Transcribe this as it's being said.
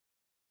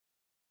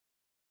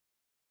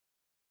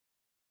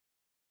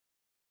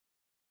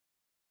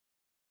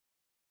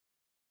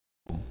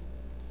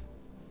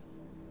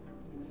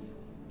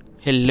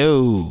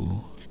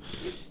Hello,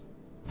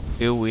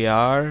 here we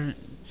are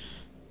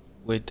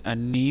with a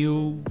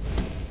new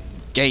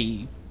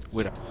game,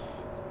 with a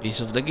piece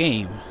of the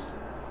game.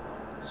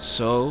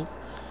 So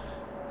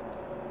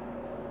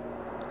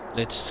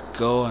let's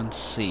go and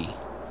see.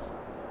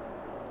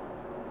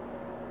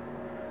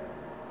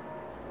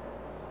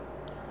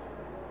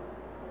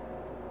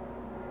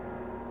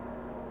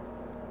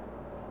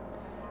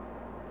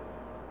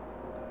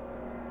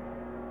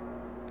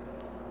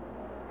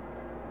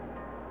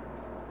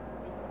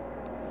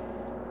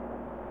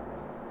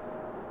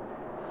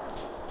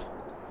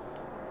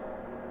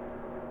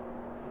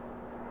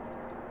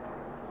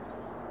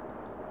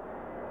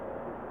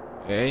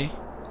 Okay.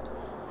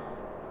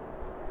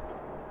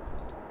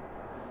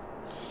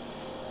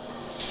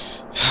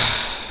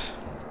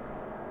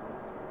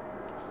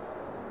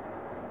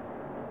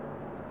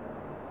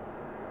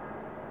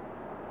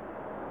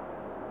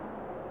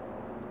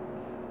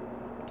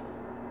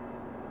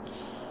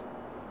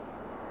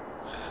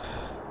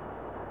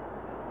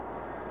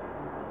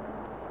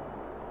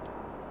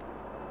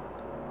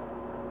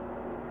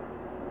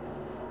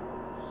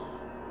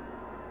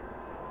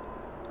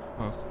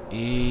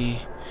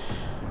 Okay.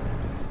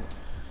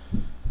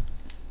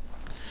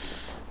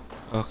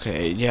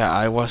 Okay, yeah,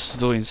 I was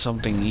doing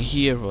something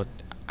here, but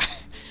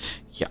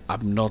yeah,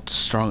 I'm not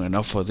strong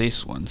enough for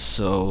this one,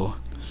 so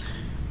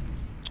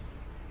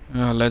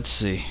let's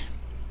see.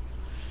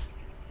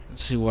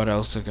 Let's see what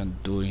else I can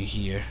do in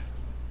here.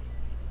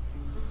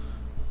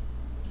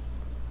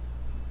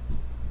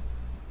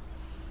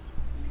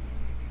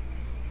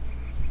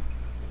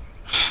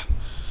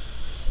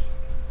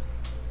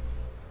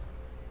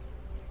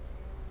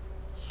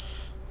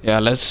 Yeah,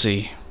 let's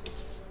see.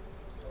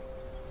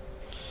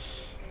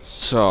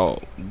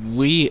 So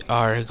we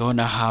are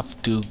gonna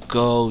have to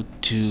go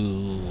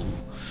to...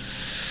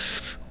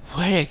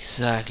 Where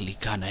exactly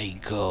can I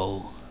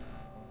go?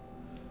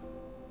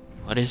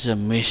 What is a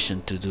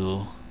mission to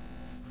do?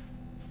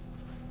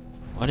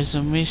 What is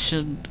a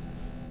mission?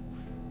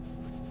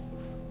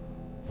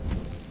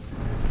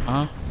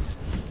 Huh?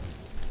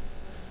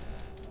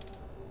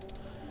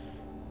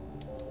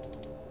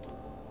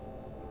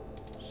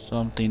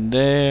 Something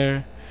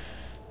there.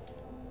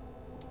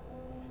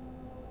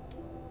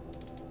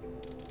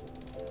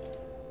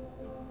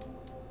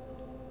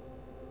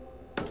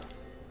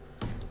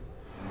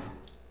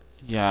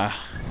 Yeah,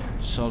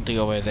 something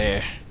over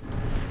there.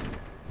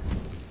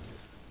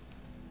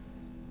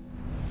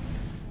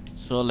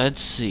 So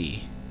let's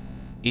see.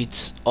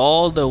 It's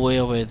all the way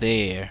over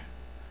there.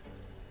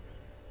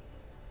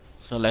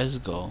 So let's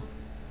go.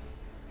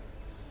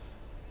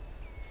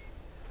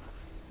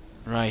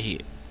 Right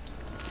here.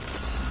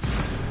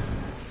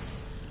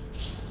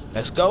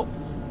 Let's go.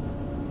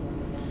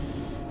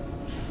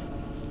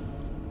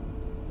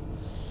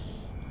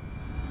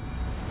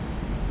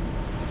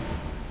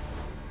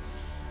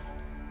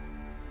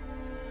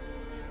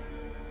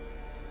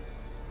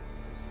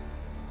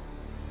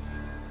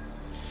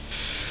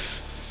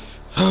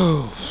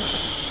 Oh.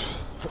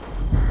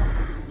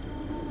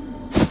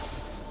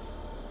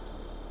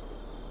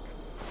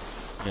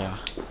 Yeah.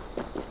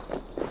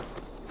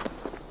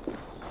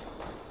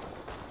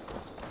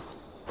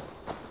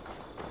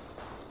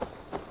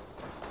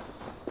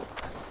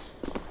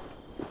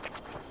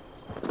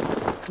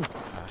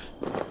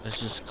 Let's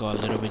just go a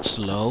little bit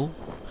slow.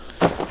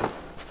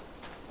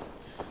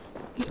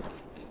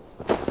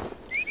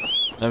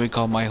 Let me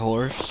call my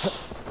horse.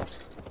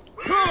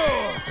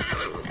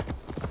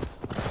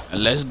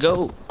 And let's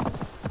go.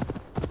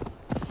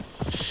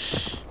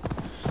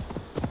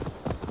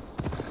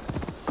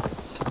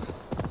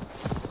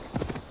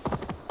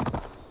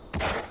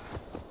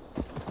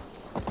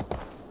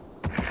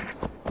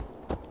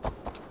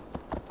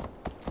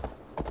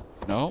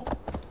 No?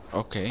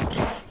 Okay.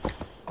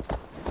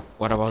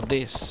 What about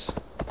this?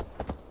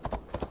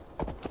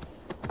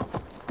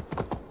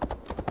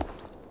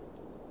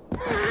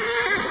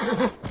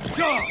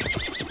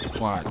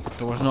 What?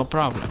 There was no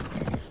problem.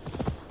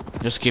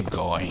 Just keep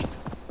going.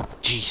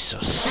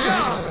 Jesus.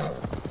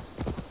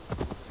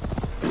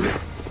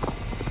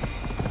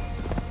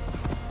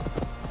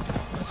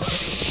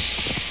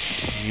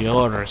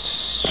 You're a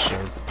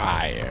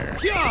surveyor.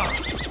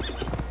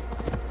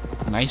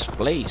 Nice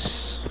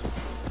place.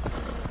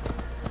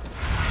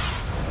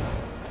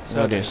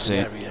 What is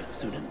it?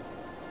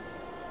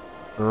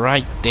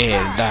 Right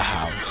there, the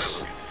house.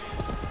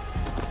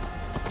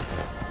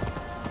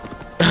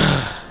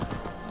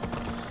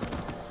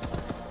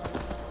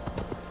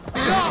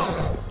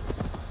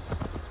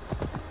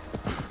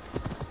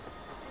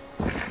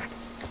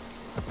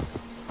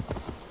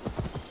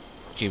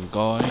 Keep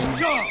going.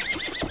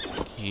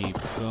 Keep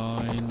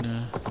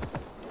going.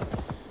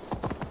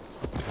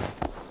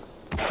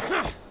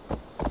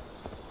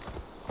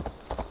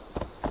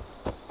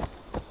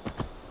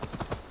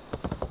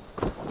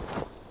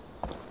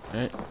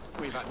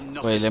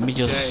 Wait, let me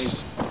just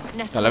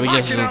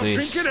do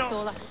this.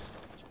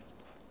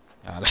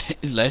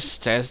 Let's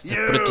test the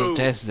brutal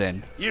test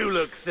then. You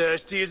look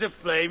thirsty as a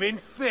flaming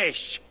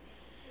fish.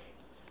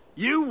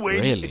 You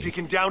win Really? if you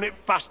can down it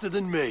faster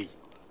than me.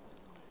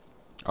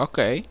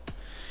 Okay.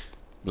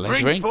 Let's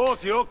Bring drink.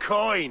 forth your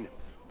coin.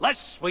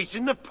 Let's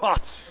sweeten the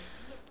pot.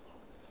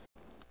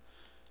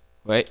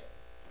 Wait.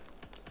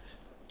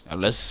 Now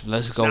let's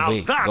go Now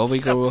big. that's Go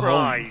big a or go home.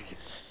 prize.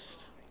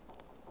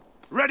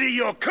 Ready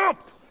your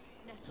cup.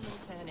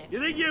 You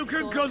think you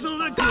can guzzle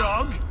the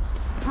grog?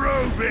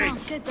 Prove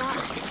Smells it. good,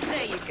 that.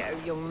 There you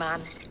go, young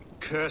man.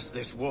 Curse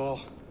this war.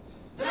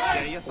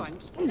 Say your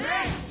thanks.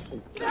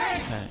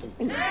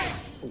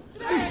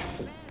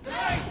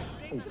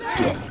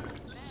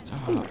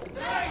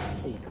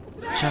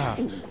 Chop.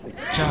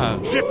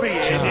 Chop. Drippy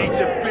here needs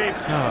a bib.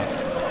 Chop.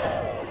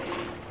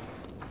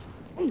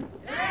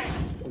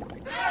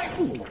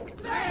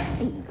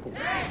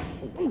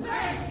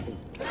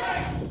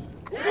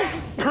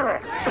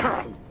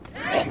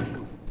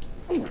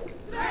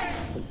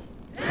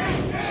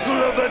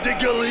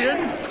 Slobberdigillion.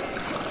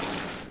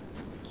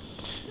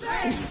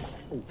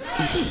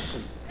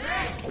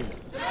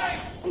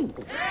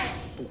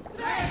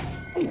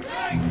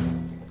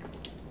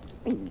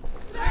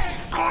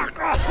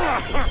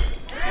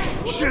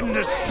 Shouldn't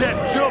have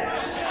stepped up,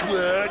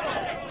 squirt.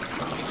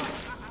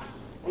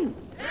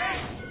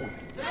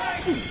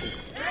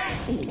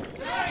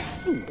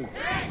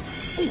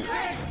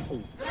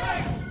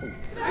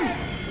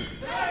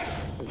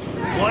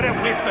 What a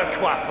whipper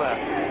quapper.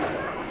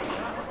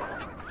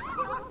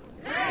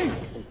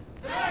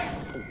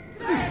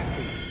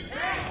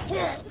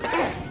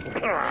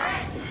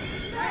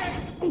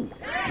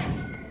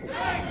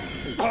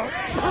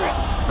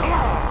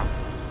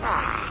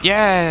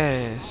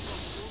 Yes.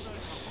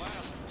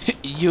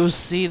 You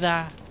see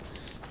that?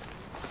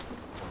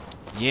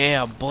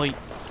 Yeah, boy.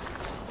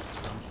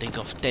 Don't think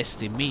of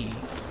testing me.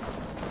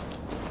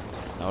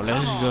 Now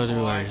let's go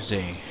to our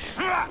thing.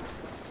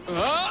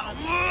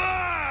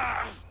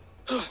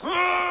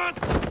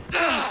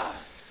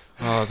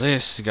 Oh,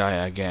 this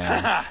guy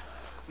again.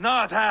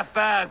 Not half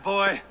bad,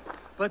 boy.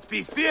 But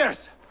be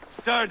fierce,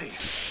 dirty.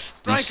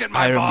 Strike This at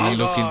my iron balls.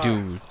 looking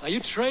dude. Are you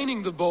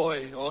training the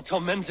boy or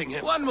tormenting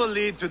him? One will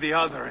lead to the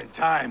other in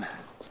time.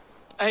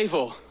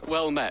 Eivor,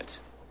 well met.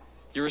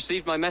 You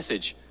received my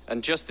message,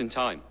 and just in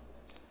time.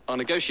 Our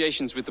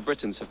negotiations with the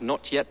Britons have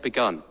not yet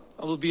begun.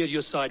 I will be at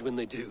your side when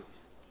they do.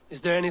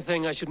 Is there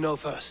anything I should know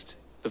first?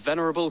 The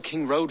venerable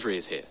King Rodri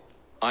is here.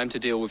 I am to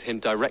deal with him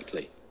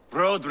directly.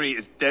 Rodri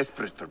is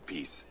desperate for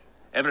peace.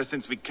 Ever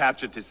since we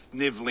captured his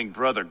sniveling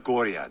brother,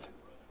 Goriad.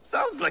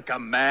 Sounds like a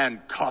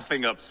man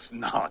coughing up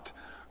snot.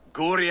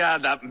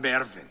 Goriad ap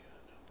Mervin.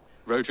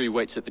 Rodri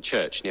waits at the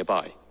church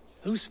nearby.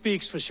 Who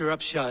speaks for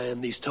Shropshire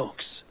in these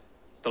talks?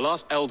 The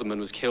last Elderman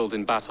was killed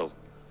in battle.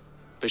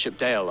 Bishop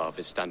Deolav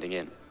is standing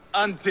in.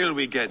 Until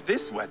we get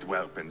this wet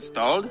whelp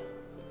installed.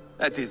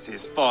 That is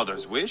his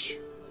father's wish.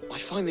 I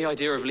find the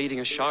idea of leading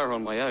a shire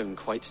on my own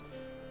quite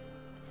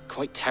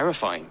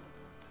terrifying.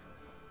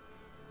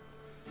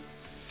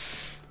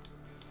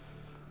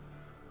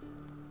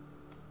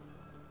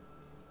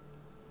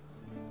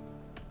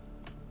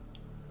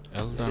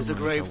 It is a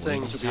grave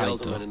thing to be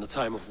Elderman in a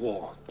time of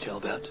war,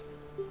 Gelbert.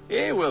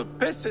 He will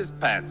piss his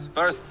pants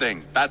first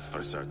thing, that's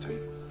for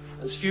certain.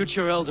 As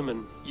future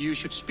Elderman, you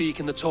should speak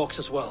in the talks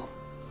as well.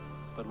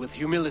 But with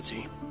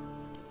humility.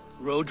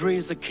 Rodri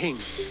is a king,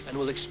 and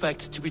will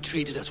expect to be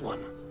treated as one.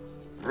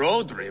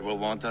 Rodri will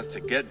want us to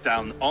get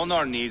down on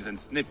our knees and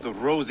sniff the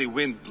rosy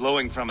wind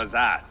blowing from his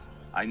ass.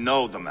 I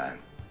know the man.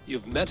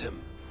 You've met him.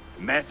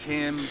 Met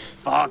him,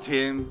 fought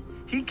him.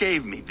 He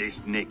gave me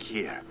this nick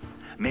here.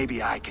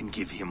 Maybe I can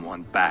give him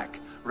one back.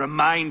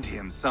 Remind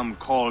him some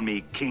call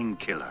me King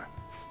Killer.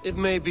 It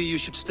may be you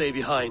should stay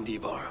behind,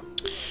 Ivar.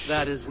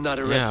 That is not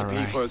a recipe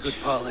right. for a good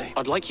parley.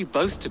 I'd like you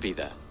both to be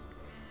there.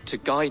 To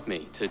guide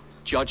me, to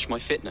judge my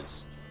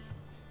fitness.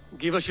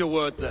 Give us your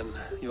word then.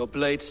 Your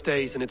blade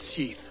stays in its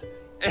sheath.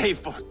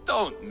 Eivor,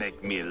 don't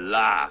make me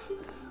laugh.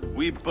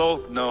 We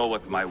both know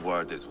what my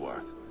word is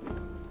worth.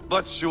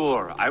 But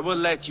sure, I will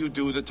let you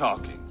do the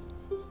talking.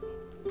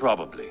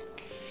 Probably.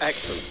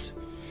 Excellent.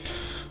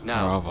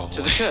 Now, Bravo.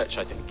 to the church,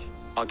 I think.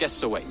 Our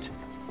guests await.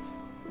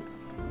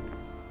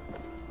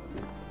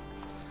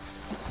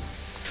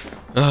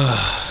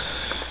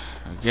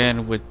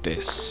 Again with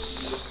this.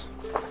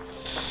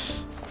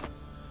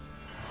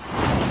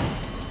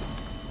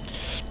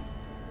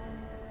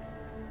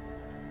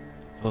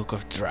 Book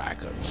of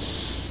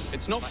Dragons.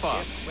 It's not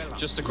far,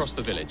 just across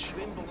the village.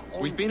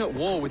 We've been at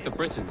war with the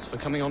Britons for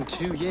coming on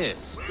 2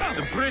 years.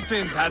 The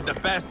Britons had the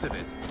best of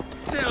it.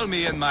 Tell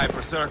me and my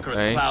berserkers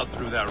Hey. plowed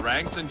through their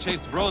ranks and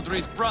chased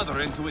Rodri's brother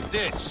into a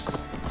ditch.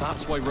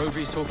 That's why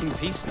Rodri's talking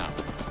peace now.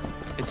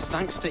 It's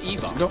thanks to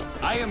Ivar. No.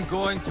 I am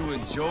going to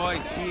enjoy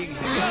seeing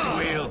him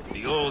squeal,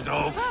 the old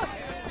oak.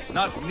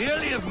 Not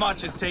nearly as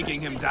much as taking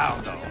him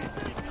down, though.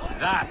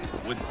 That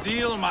would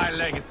seal my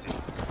legacy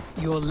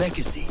Your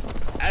legacy.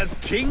 as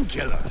King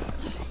Killer.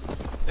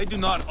 They do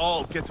not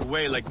all get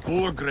away like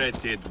Borgred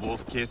did,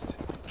 Wolf-Kissed.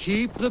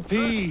 Keep the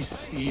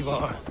peace,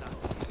 Ivar.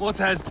 What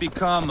has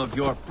become of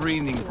your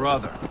preening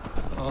brother?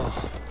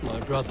 Oh, my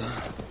brother.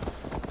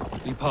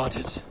 We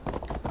parted.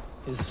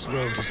 His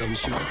road is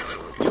unsure.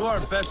 You are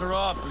better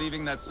off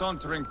leaving that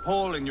sauntering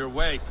Pole in your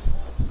wake.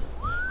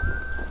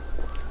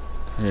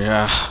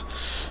 Yeah,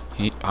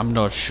 I'm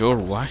not sure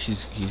what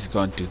he's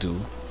going to do.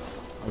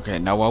 Okay,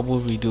 now what will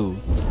we do?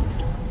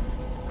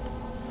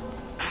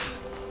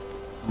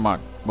 Come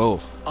on,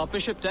 move. Our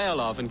Bishop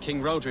Deolav and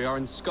King Rodri are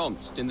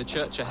ensconced in the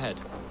church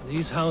ahead.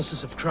 These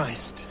houses of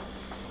Christ,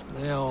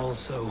 they are all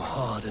so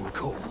hard and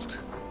cold.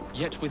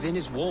 Yet within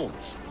his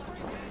walls,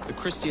 the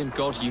Christian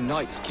God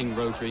unites King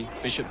Rodri,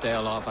 Bishop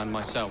Deolav, and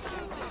myself.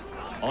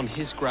 On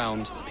his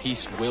ground,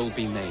 peace will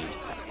be made.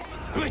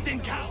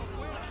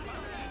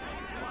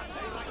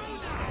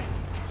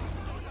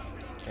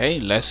 Hey,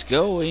 let's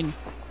go in.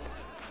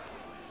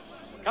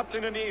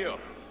 Captain Anil,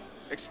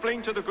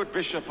 explain to the good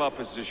bishop our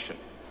position.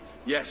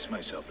 Yes,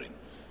 my sovereign.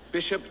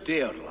 Bishop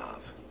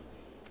Deolav.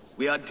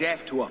 We are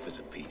deaf to offers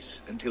of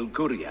peace until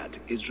Guriad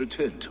is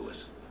returned to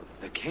us.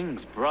 The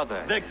king's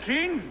brother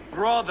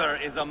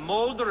is a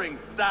mouldering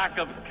sack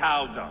of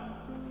cow dung.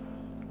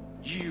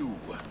 You.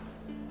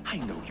 I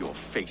know your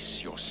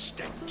face, your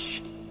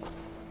stench.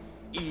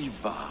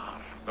 Ivar,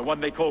 the one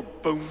they call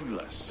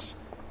boneless.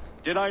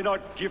 Did I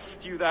not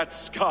gift you that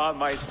scar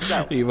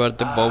myself? We were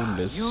the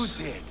boneless. You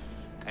did.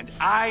 And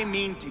I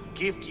mean to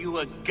gift you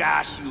a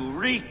gash, you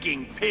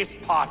reeking piss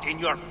pot in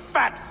your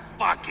fat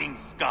fucking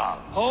skull.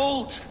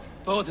 Hold,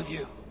 both of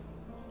you.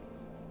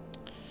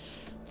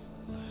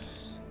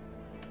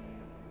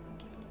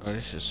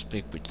 I should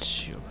speak with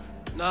you.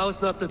 Now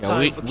is not the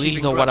time for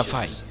keeping don't grudges. wanna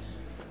fight.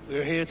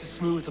 We're here to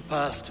smooth the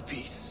path to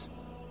peace.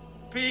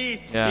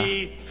 Peace, Yeah.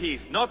 peace,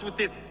 peace. Not with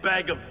this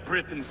bag of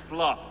Britain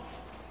slop.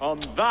 On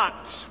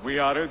that, we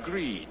are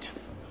agreed.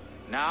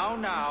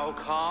 Now,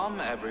 calm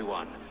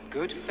everyone.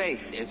 Good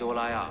faith is all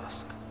I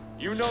ask.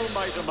 You know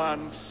my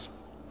demands.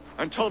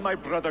 Until my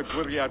brother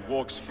Guriad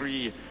walks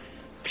free,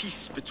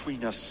 peace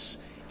between us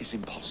is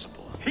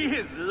impossible. He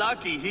is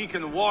lucky he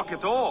can walk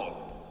at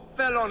all.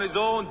 Fell on his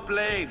own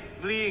blade,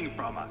 fleeing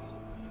from us.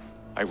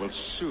 I will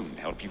soon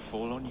help you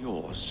fall on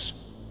yours.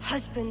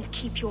 Husband,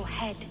 keep your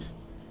head.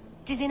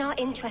 It is in our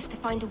interest to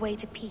find a way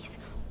to peace,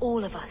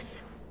 all of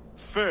us.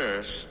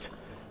 First,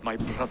 my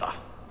brother.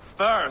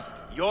 First,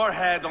 your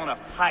head on a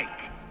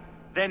pike.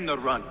 Then the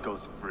runt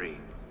goes free.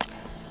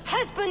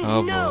 Husband,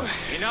 Oh, no!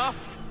 boy.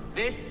 Enough!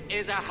 This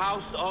is a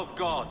house of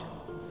God.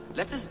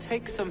 Let us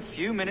take some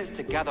few minutes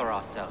to gather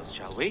ourselves,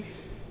 shall we?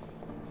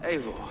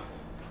 Eivor,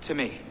 to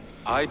me,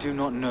 I do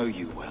not know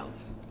you well,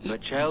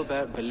 but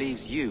Ceolbert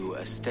believes you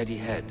a steady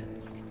head.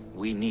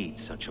 We need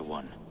such a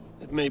one.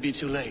 It may be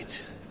too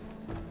late.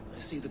 I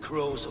see the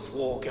crows of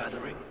war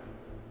gathering.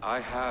 I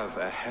have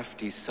a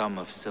hefty sum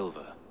of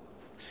silver.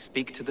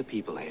 Speak to the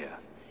people here.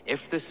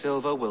 If the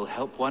silver will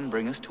help one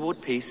bring us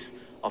toward peace,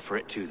 offer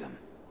it to them.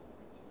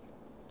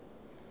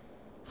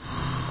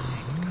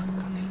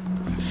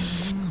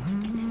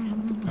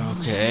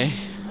 Okay.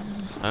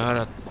 I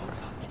gotta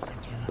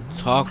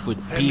talk with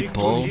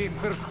people.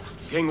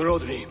 King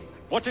Rodri,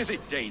 What is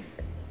it, Dane?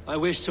 I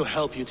wish to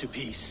help you to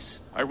peace.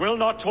 I will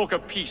not talk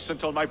of peace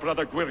until my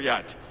brother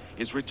Guriad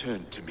is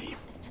returned to me.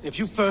 If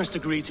you first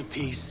agree to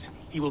peace,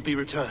 he will be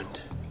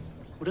returned.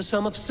 Would a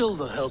sum of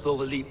silver help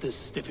overleap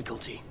this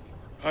difficulty?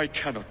 I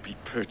cannot be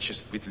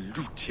purchased with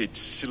looted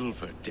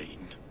silver,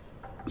 Dane.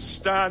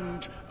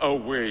 Stand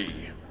away.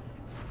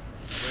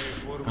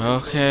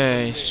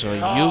 Okay, so you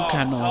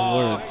cannot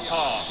work.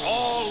 Talk.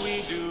 All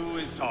we do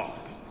is talk.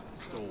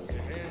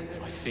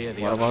 I fear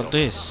the What about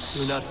this?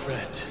 Do not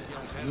fret.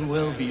 You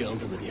will be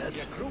Alderman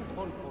yet.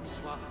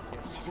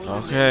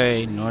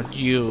 Okay, not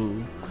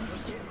you.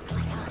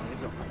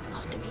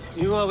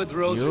 You are with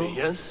Rodri, You?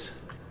 yes?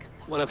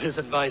 One of his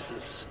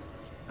advisors.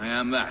 I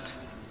am that.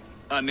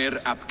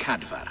 Anir ap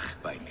Cadfarch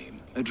by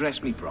name.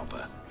 Address me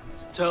proper.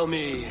 Tell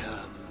me,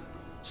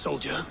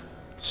 soldier.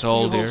 You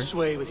Soldier. hold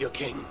sway with your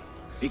king.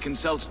 He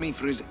consults me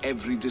for his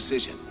every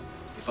decision.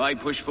 If I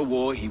push for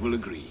war, he will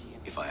agree.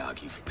 If I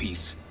argue for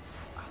peace,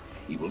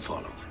 he will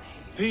follow.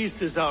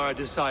 Peace is our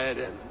desired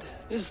end.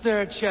 Is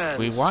there a chance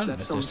We want that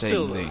the some same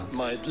silver thing.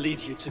 might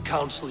lead you to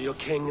counsel your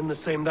king in the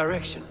same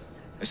direction?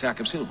 A sack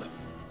of silver?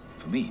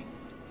 For me?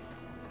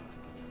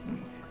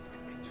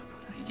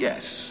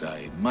 Yes,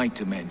 I might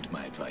amend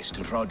my advice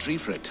to Rodri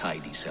for a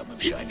tidy sum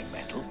of shining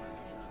metal.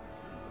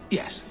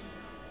 Yes.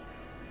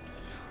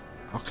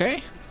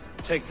 Okay.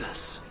 Take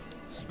this.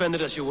 Spend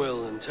it as you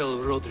will until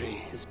Rodri,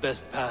 his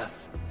best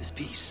path is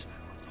peace.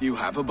 You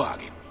have a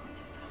bargain.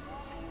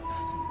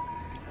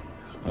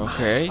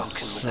 Okay.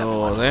 Spoken with So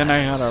everyone then I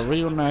matters. had a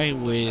real night I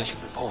with.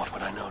 should report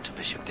what I know to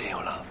Bishop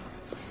Deolav.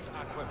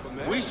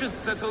 We should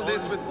settle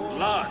this with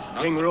blood,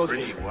 not King with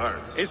Rodri. pretty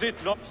words. Is it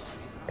not?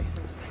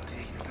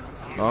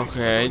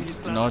 Okay,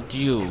 not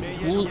you.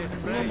 Who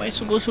am I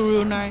supposed to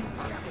reunite?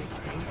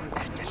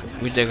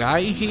 With the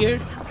guy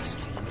here?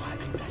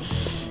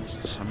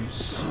 I'm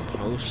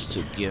supposed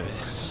to give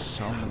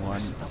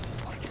someone.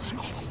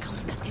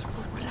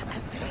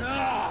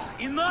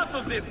 Enough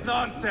of this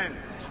nonsense!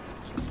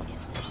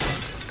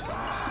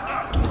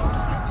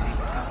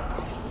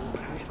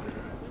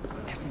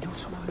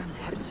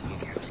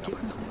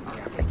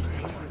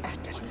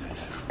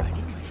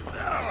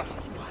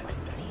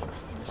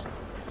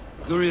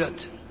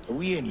 Guriat, Are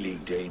we in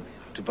league, Dane?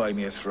 To buy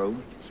me a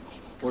throne?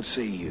 What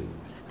say you?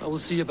 I will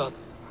see about...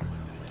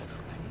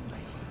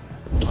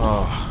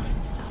 Oh.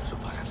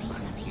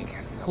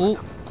 Who?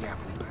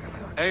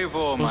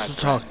 Eivor, my Who's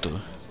to friend. talk to?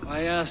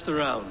 I asked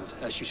around,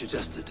 as you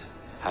suggested.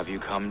 Have you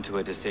come to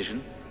a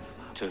decision?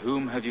 To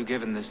whom have you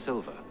given this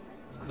silver?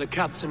 The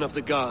captain of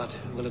the guard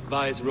will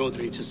advise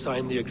Rodri to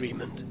sign the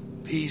agreement.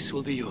 Peace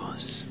will be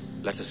yours.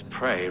 Let us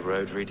pray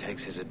Rodri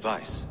takes his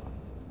advice.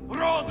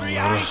 Rodri,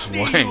 I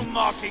see you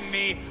mocking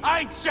me.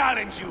 I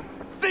challenge you.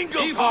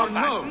 Single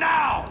combat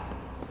now.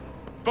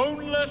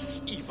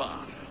 Boneless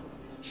Ivar.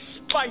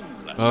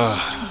 Spineless,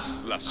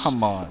 toothless,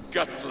 come on.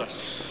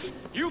 gutless.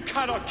 You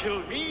cannot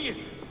kill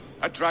me.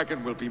 A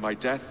dragon will be my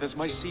death, as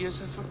my seers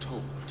have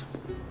foretold.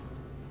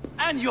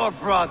 And your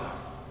brother.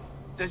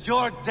 Does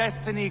your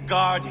destiny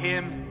guard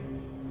him?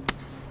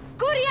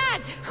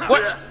 Guriad!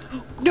 What?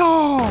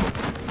 No!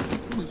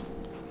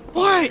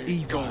 Why?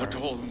 God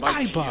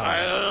Almighty, Ivar.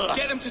 I'll...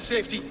 Get him to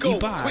safety. Go,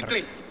 Ivar.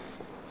 quickly.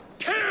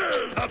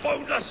 Kill the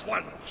boneless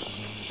one!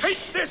 Paint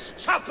this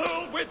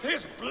chapel with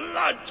his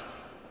blood!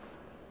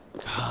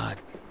 God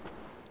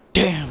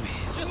damn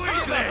it. Just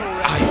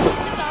I...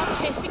 start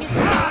chasing its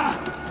tail.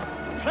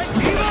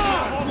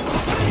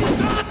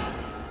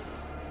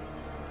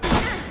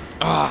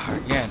 Ah,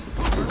 again.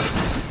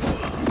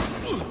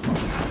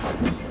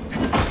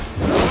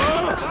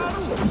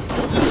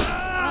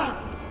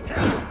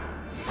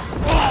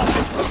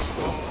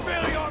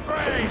 Spill your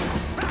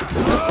brains!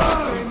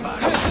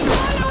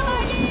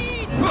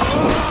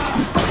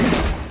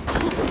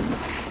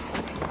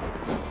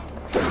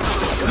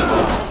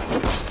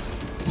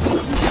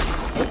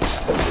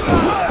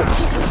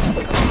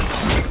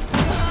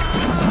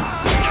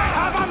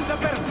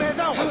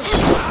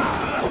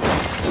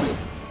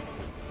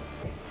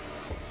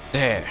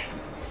 There.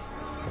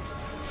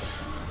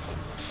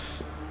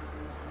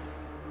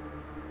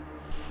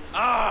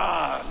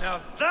 Ah, now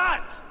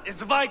that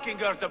is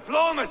Vikinger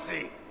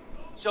diplomacy.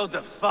 Show the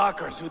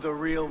fuckers who the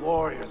real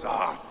warriors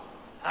are.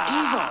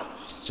 Ah.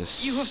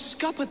 Just... You have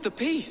scuppered the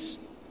peace.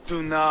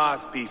 Do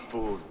not be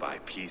fooled by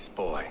peace,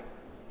 boy.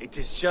 It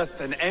is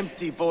just an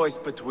empty voice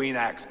between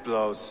axe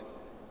blows.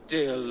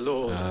 Dear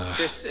Lord,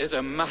 this is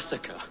a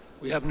massacre.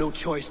 We have no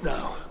choice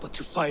now, but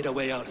to fight our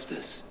way out of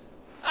this.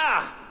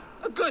 Ah,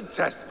 a good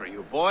test for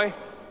you, boy.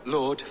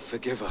 Lord,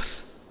 forgive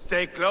us.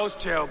 Stay close,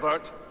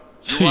 Jailbert.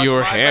 You watch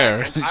Your my hair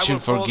back and I will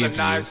should pull the forgive you.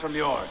 knives from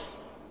yours.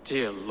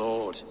 Dear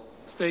Lord.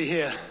 Stay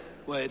here,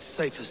 where it's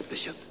safest,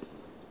 Bishop.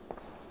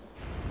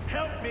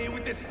 Help me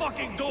with this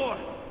fucking door.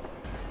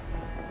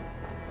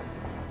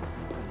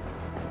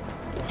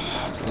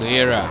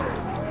 Clear out.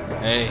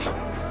 Hey.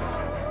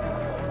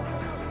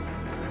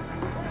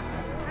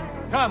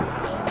 Come,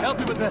 help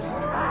me with this.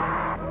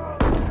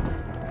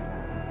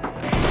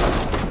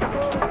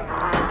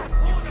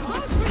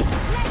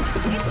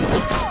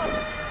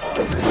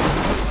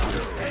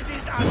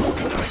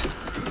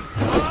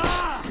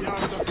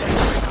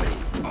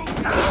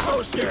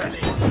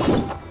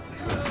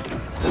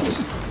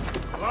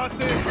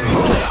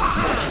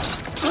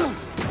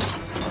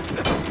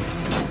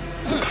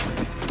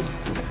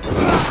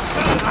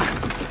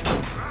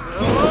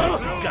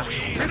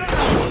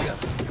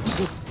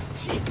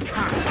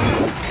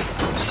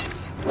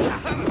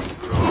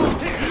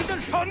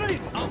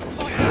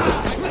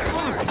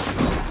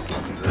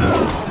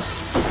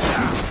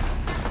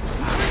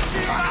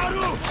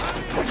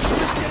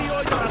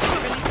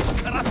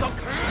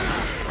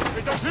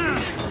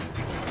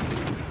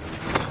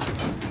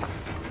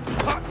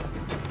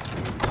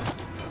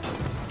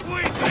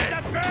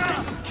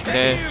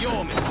 Okay.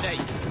 Your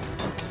mistake.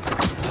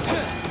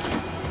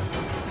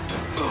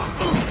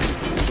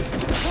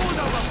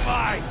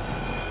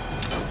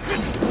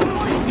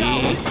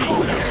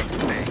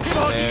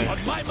 There. On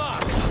my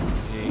mark.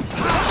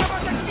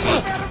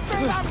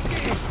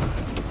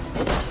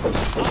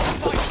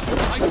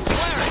 I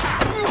swear it.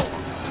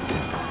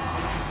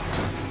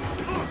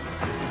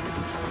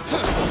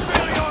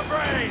 Spill your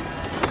brains.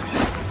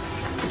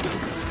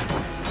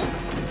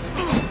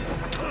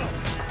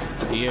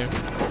 Here.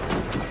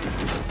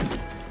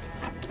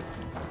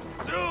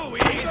 Too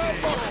easy.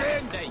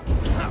 Mistake.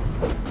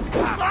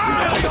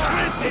 Spill your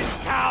brains,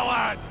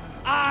 coward.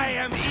 I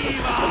am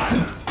Ivar,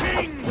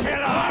 King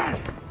Killer.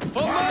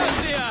 For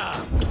Mercia!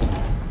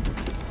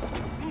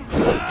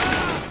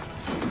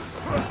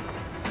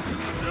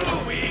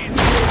 Too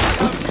easy.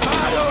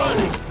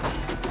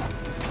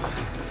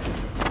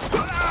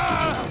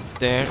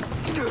 There.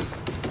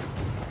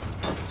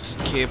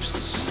 Skips.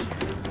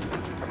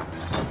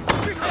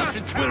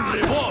 Vengeance will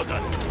reward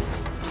us!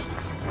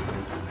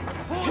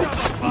 Who does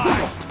the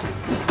fight?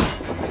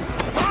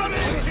 Come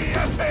into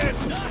your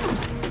fish.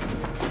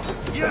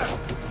 Yeah.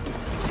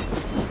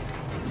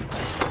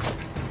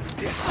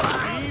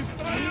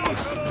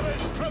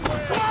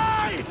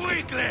 Why?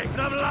 Weakling!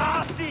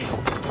 Navlati!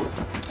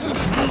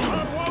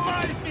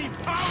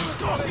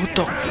 What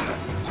the?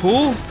 Who?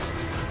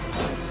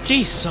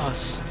 Jesus.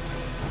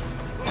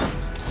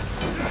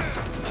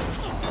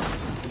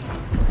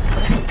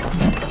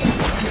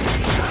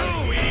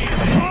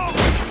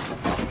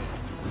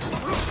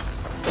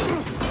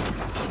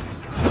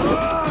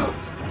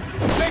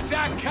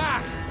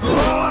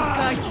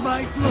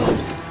 my blood!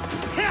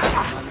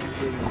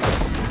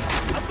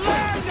 A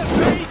blind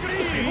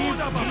bakery! Who's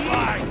up a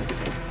fight?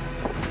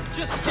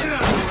 Just get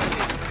out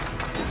already!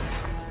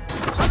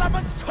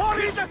 I'm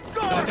sorry to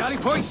God! Daddy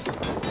points!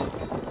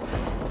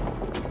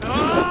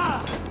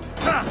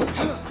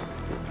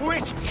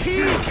 Which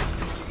key?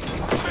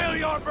 Spill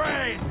your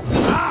brains!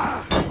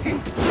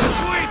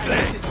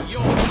 Sweetly! This is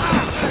yours!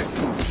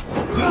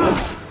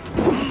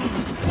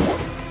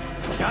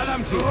 Shut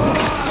him to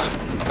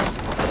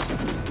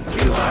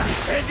You are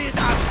headed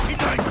up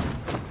tonight!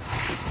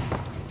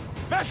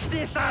 Best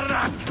is a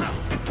rat!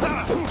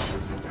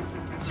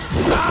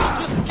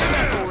 Just get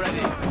out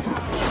already!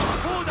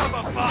 Hold up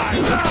a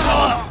fight!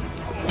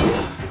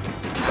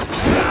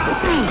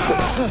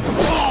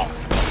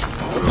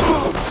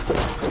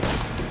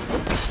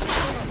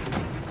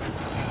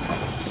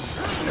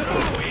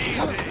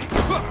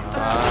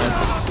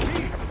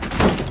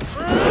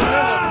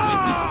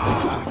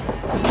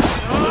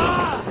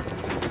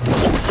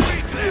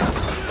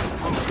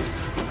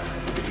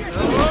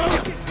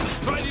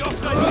 Try the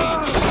offside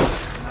lead!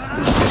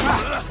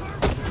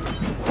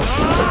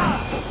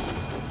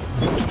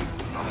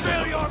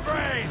 Spill your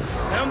brains!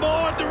 And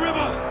board the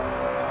river!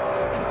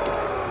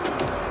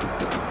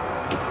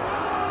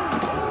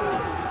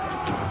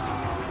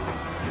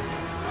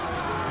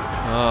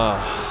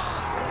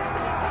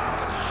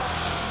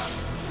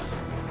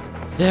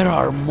 There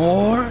are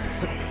more?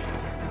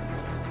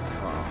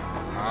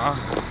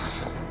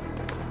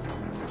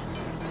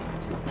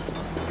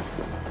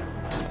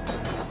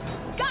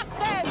 Got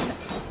them!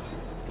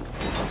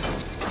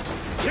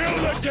 Kill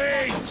the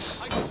Danes!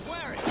 I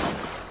swear it!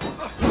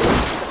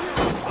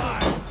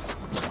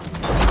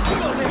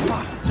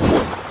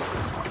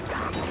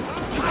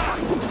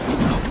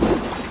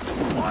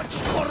 Watch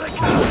for the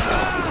counter!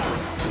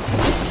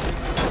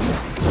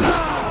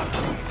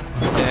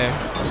 There.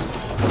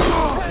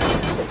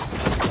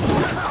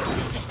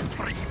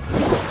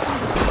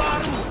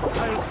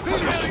 I'll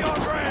fill your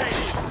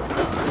brains!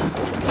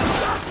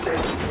 That's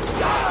it!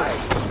 Die!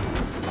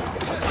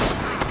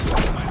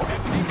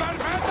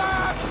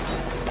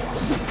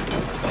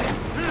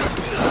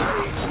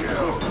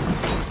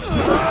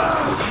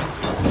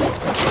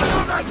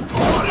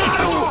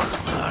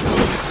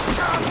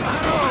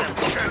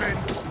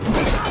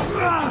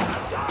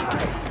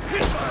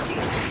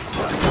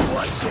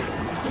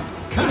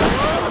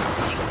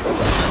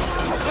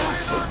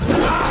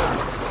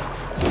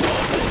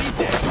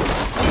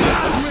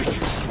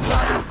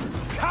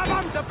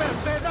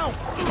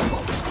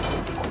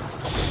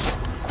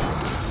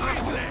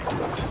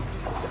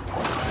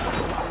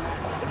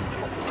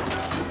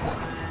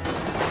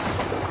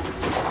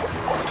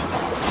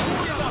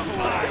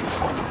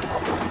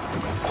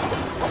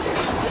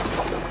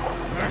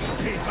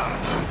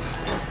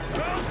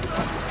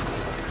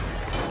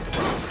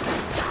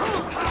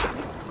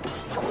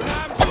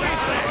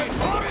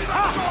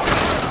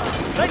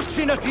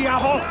 Leccina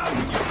diavolo!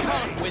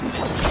 Can't win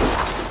this!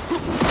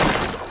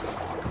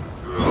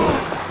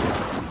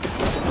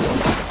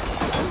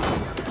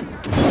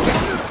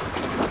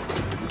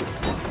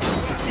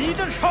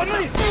 Eden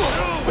Conley!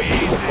 So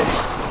easy!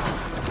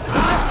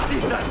 Ah,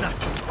 Titan!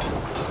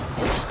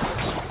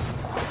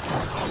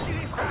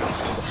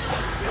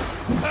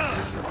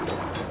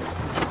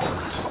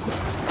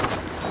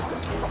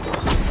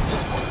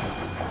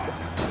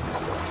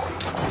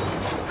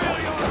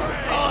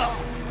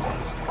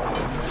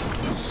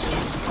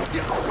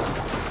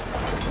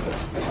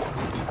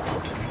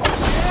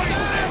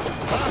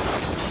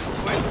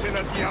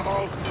 Leccina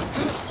diavolo!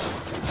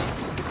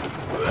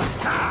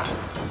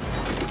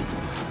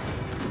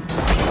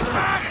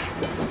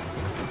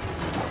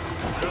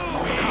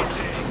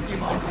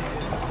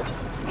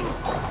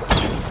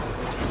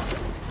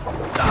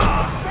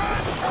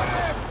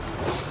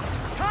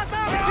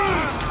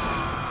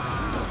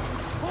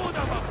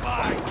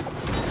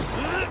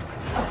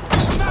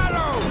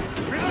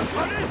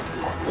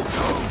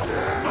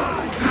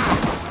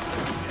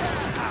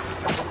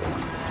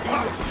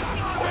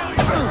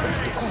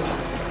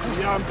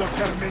 Quando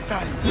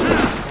permettai.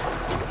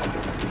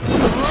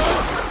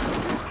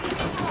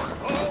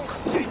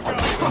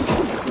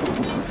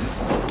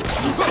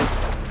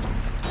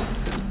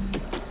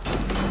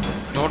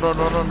 No, no,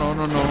 no, no, no,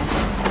 no, no.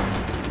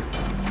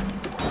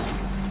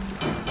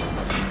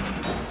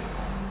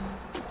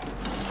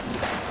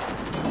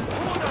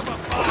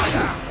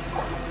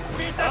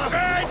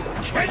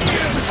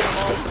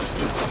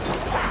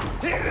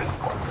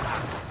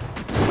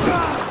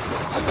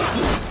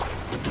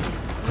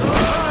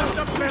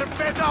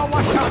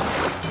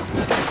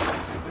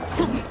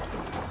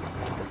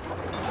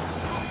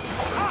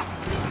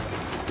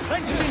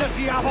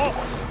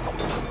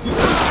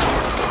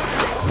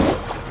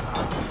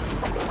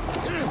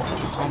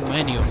 How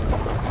many of them?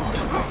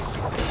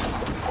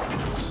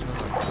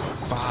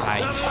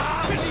 5.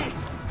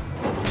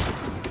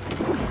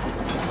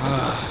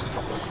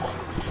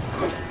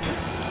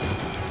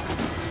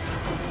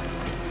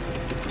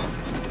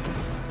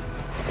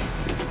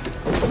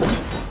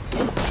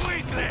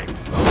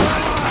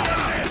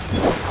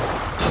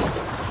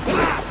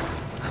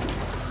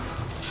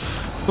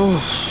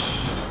 Oof.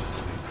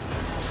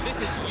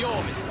 This is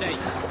your mistake.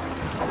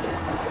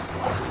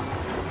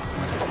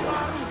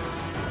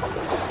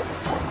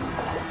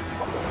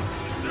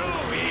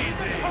 Too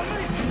easy.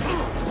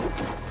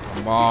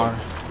 Come on.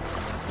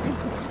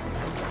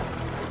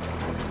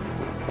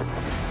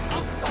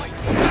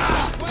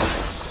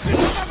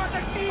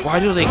 Why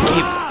do they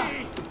keep...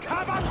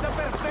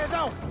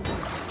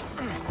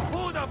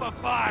 Put up a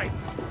fight.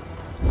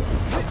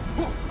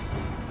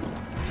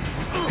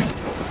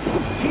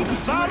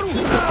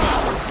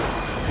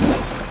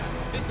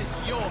 This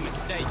is your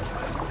mistake.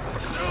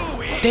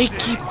 They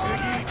keep...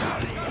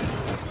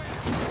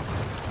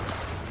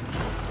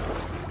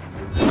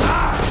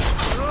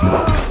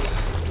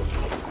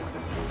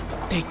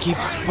 They keep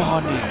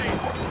spawning.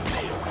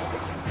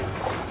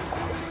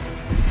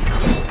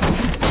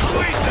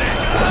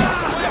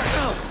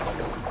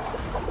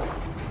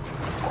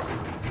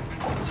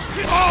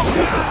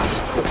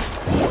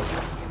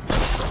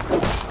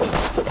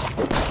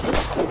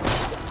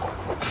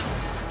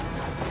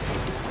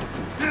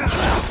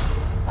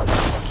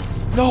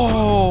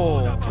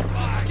 No!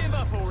 Just give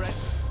up already.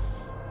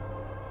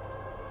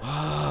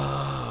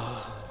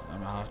 I'm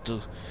gonna have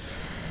to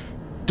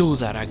do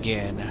that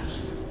again.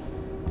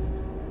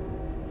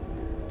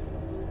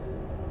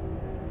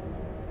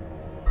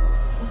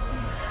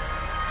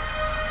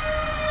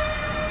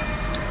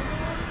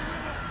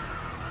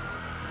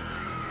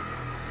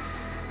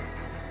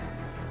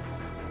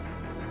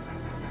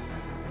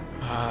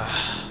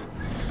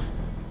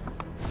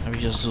 Let me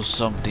just do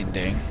something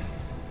then.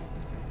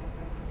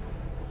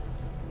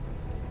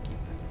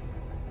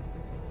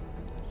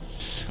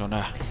 Just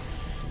gonna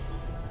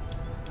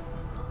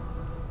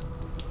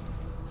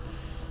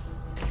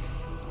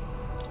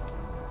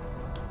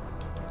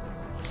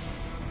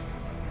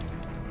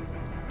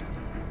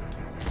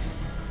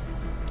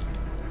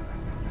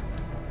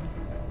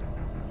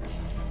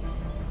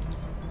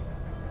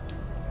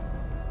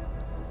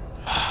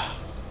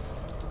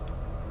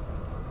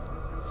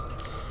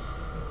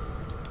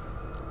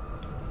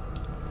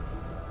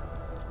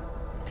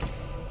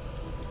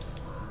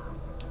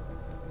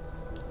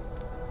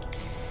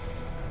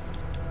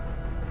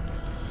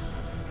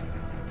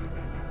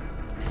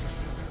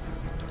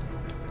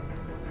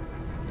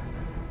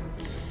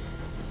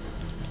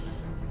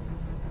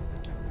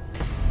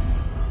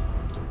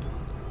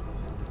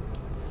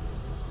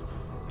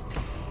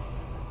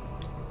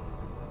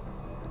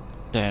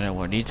then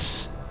when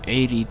it's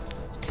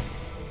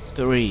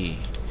 83,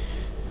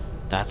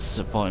 that's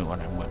the point when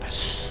I'm gonna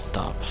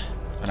stop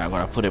and I'm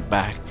gonna put it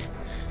back.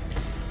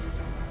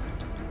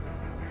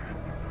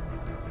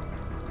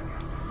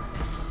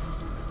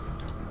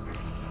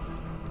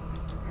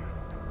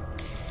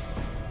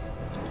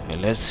 Okay,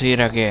 let's see it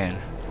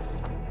again.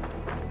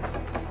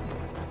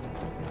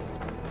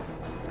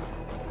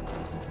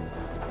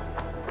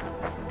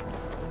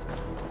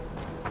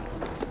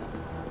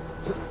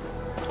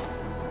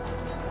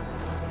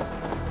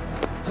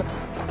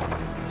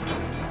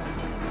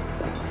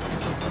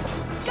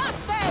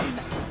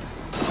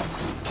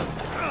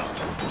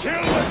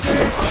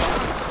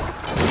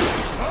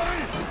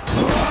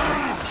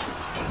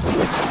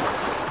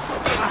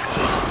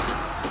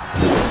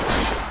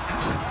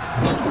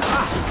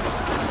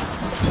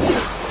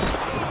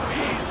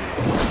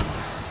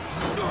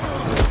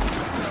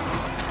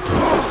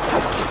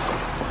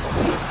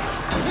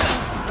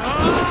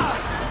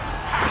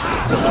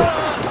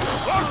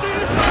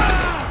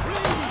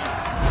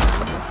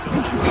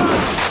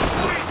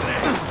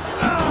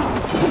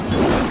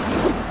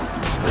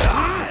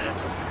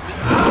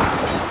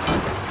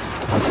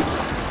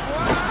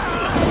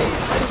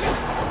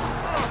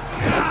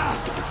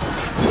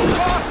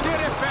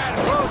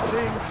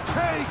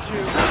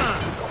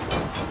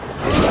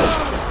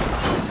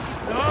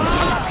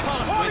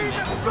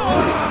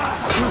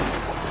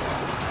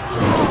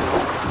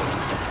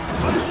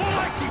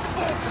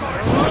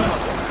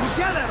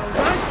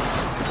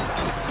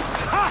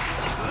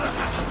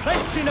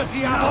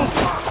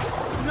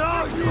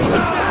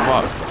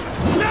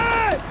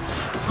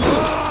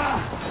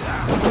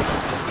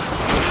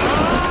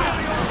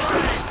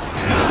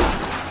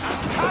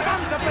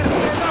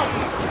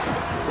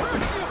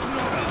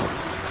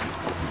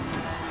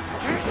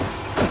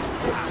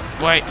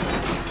 Wait.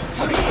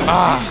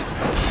 Ah.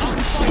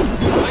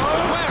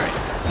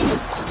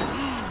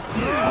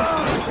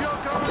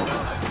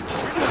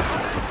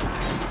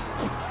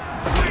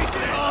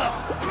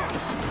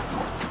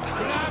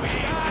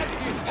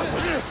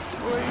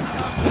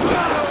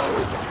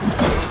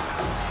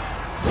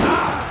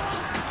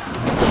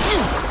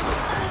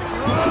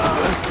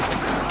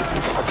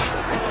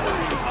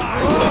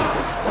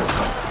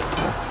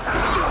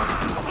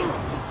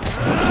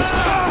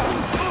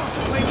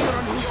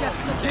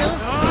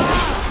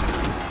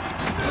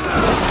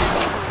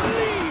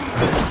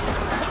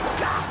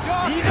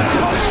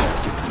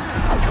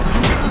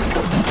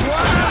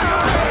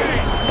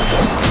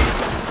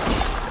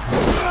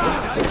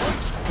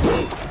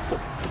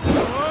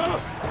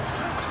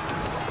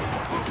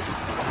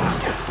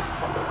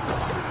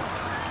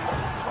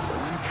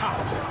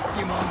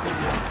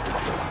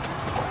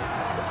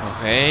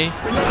 Okay.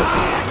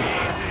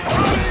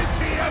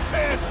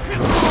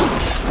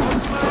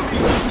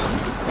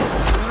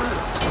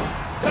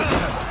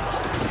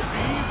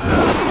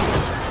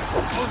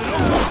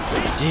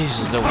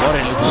 Jesus, the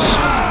water looks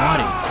so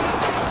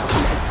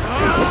muddy.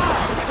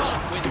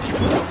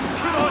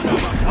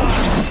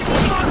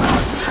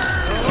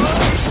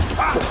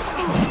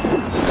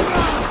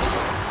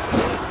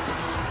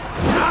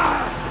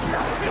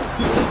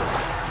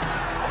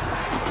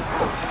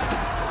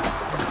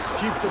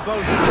 Keep the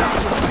boat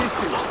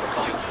missing.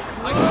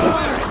 I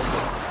swear it!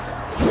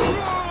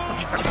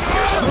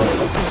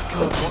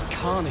 God, what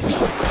carnage!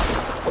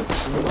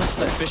 We must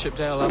let Bishop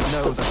Deolaf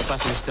know that the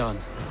battle is done.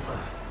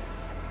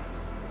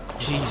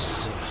 Jesus.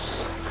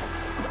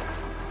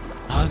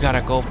 I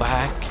gotta go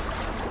back.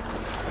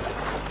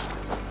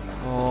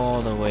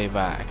 All the way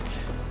back.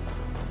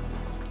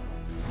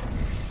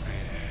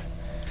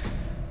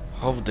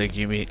 Hope they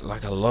give me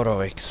like a lot of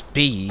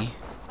XP.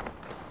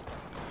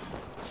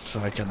 So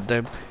I can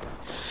then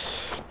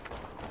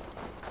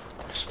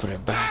just put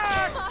it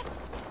back.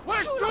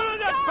 We're shooting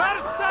the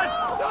bastard!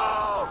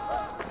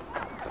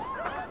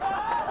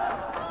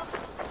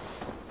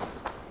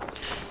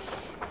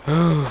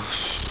 No!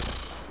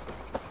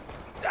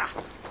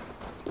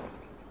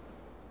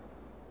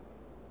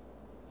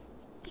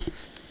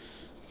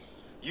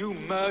 You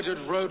murdered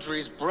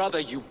Rodri's brother,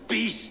 you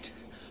beast!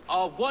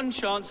 Our one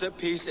chance at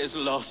peace is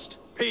lost.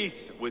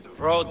 Peace with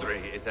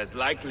Rodri is as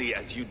likely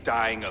as you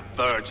dying a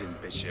virgin,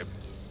 Bishop.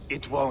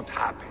 It won't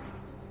happen.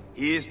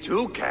 He is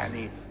too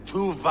canny,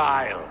 too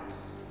vile.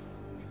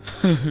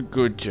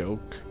 Good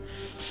joke.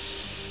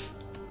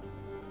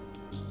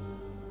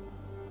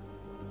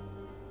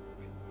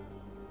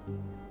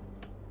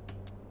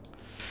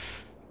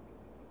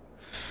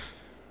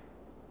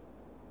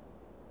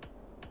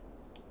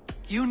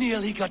 You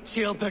nearly got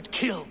Jailbird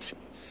killed.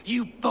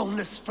 You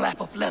boneless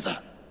flap of leather.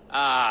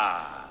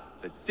 Ah,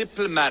 the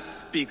diplomat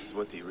speaks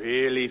what he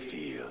really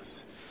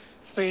feels.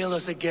 Fail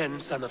us again,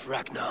 son of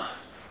Ragnar.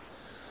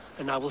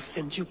 And I will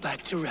send you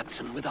back to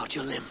Repton without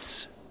your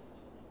limbs.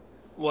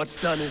 What's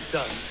done is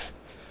done.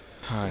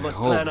 I We must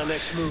hope. plan our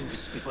next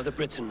moves before the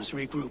Britons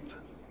regroup.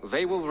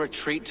 They will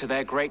retreat to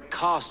their great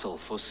castle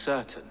for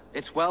certain.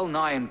 It's well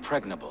nigh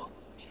impregnable.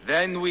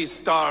 Then we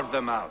starve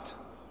them out.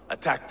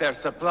 Attack their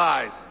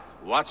supplies.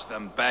 Watch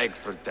them beg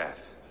for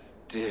death.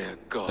 Dear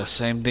God. The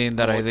same thing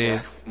that I More did.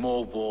 death,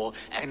 more war,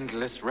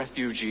 endless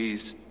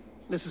refugees.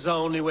 This is our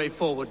only way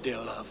forward, dear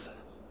love.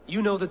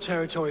 You know the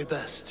territory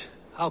best.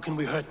 How can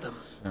we hurt them?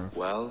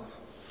 Well,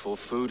 for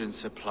food and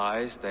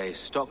supplies, they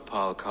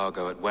stockpile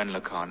cargo at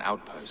Wenlacan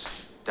Outpost,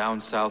 down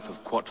south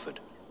of Quatford.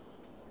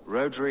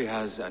 Rodri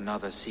has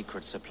another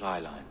secret supply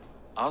line.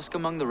 Ask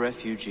among the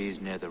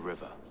refugees near the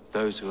river,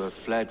 those who have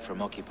fled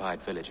from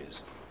occupied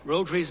villages.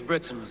 Rodri's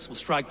Britons will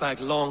strike back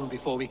long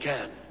before we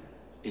can.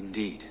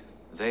 Indeed.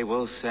 They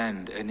will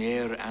send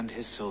Aenir and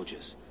his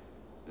soldiers.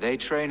 They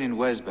train in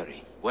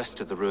Wesbury,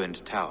 west of the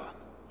ruined tower.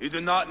 You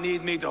do not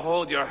need me to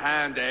hold your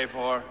hand,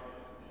 Eivor.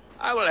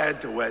 I will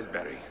head to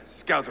Wesbury,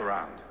 scout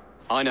around.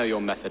 I know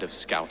your method of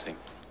scouting.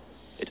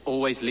 It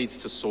always leads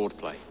to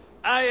swordplay.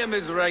 I am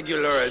as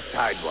regular as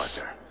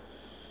Tidewater.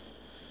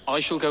 I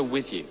shall go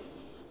with you,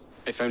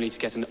 if only to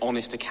get an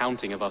honest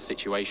accounting of our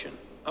situation.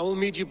 I will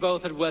meet you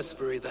both at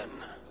Westbury then,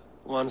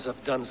 once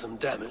I've done some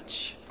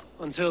damage.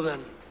 Until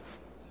then...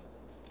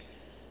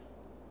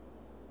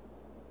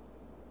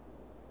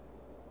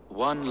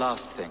 One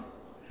last thing.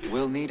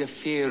 We'll need a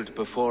field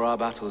before our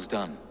battle's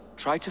done.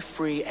 Try to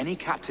free any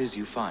captives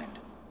you find.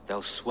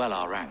 They'll swell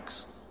our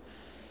ranks.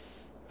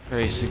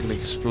 Basically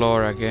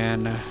explore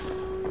again.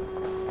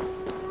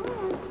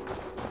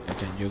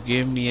 Can you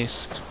give me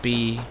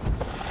XP?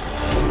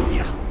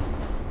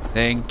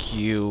 Thank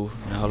you.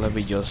 Now let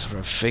me just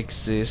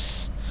refix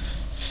this.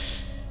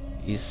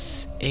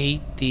 It's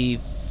 83,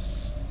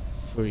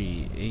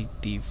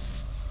 80.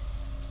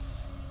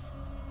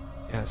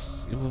 Yes,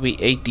 it will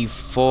be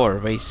 84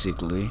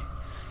 basically. It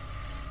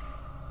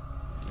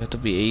have to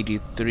be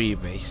 83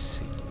 basically.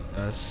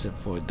 That's the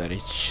point that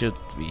it should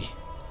be.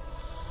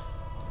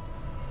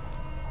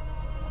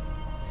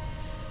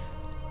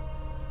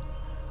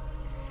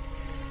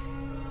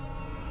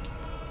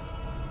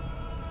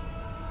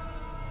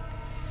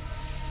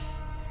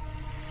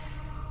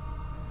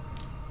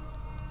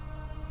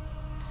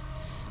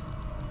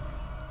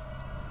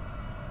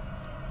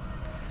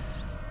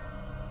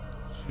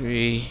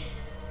 Three.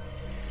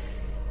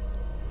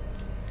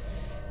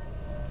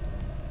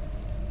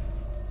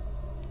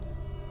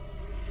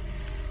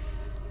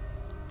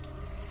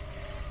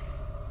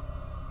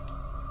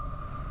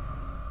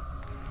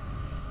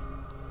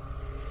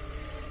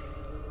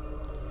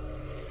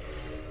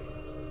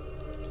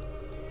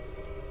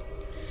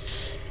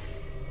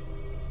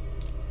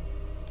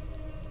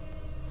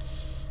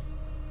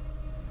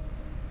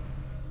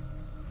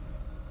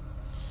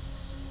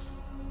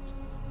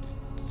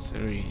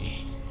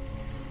 Three.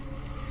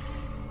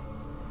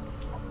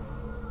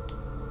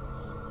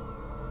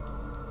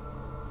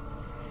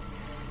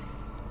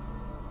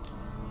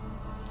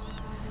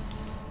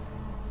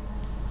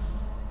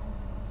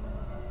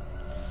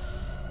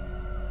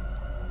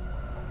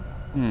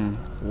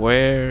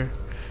 Where?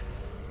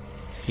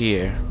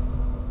 Here.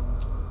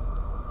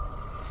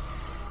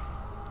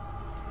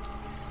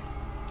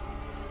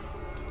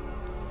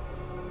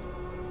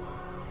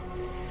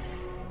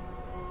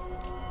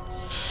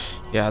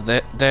 Yeah,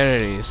 there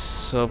it is.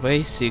 So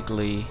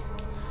basically,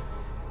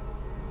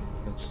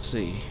 let's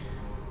see.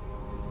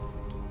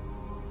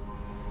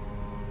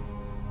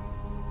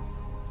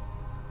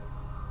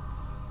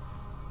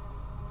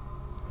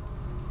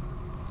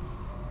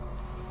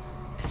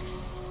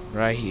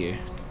 Right here.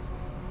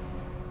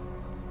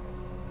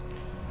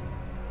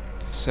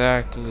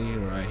 Exactly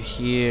right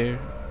here.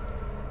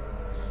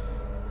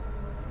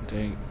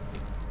 Then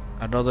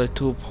another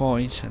 2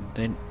 points and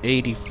then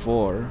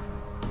 84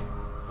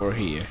 for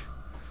here.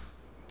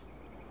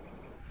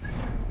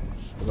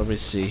 So let me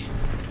see.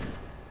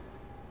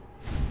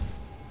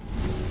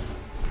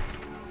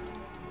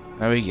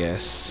 Let me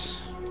guess.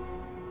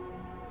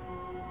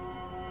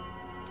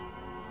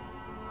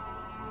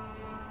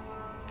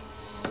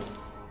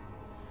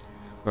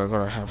 We're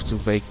gonna have to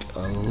bake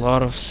a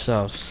lot of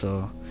stuff,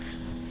 so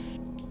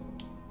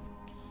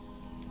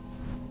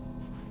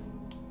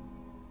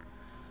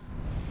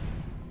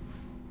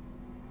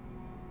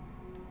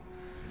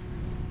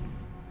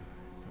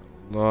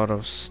a lot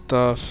of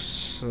stuff,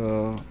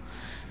 so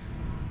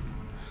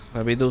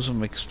let me do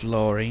some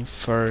exploring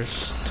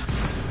first.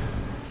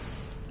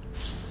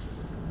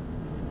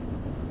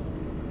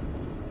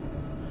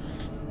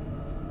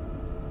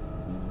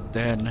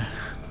 Then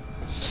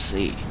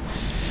see.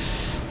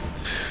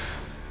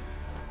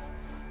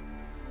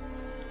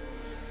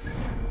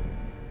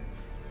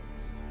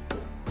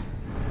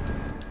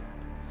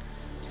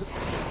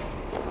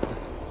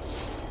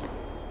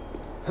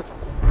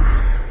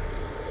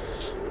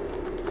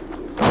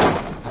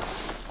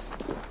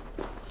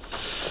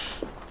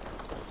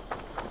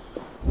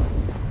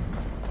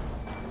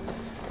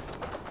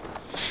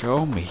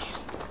 Show me.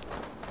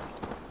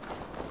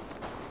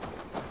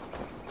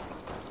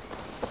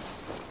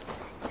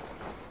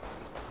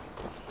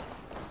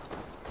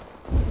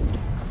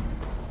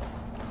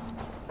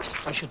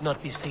 I should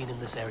not be seen in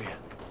this area.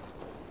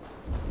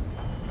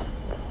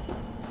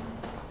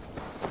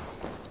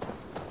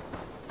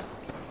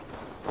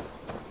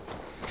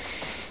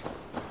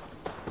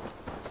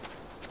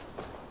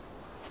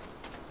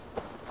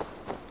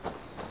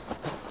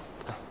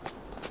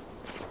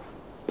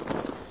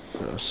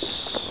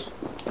 Yes.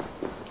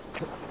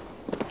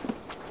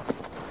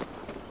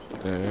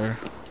 There.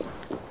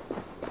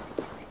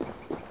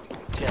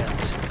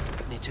 Jammed.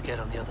 Need to get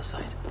on the other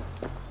side.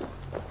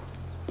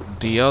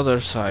 The other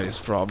side is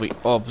probably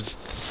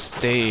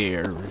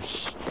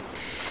upstairs.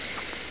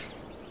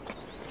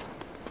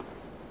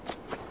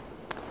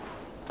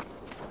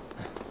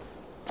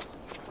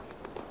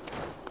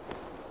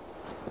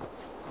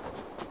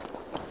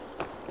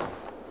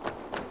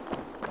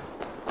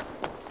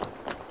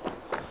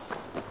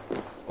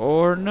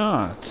 Or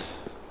not.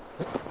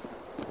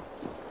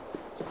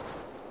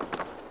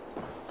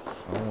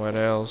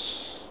 Somewhere else.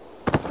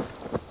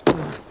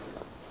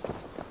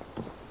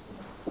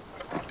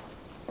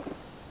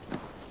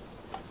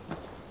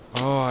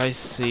 Oh, I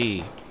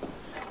see.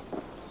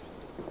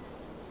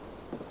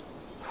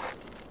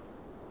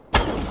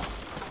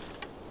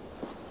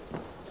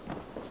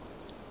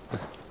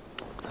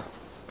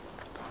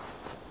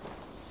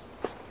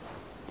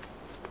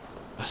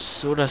 As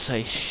soon as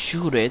I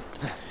shoot it,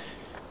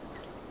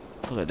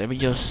 okay, let me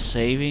just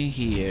save in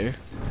here.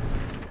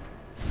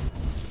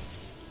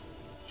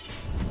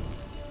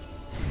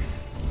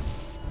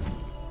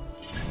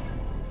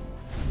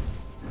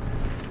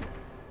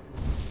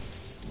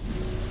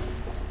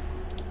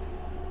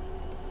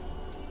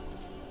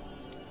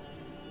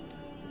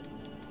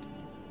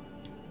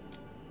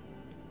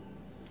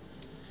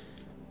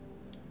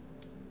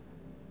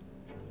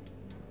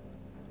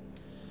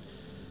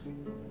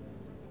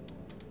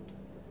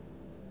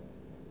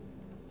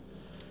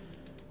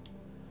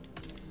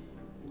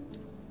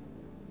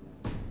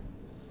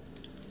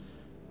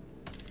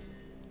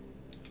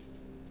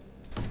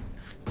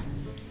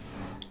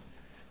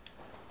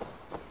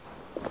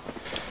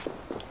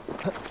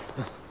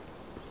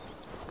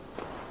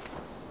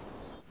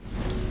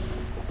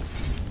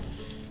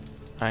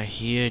 Right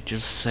here,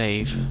 just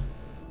save.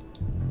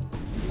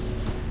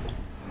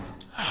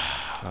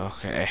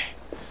 Okay.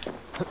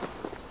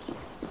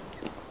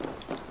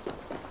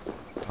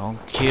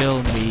 Don't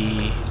kill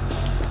me.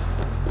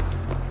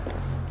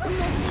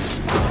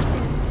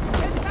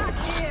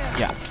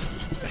 Yeah.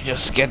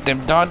 Just get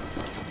them done.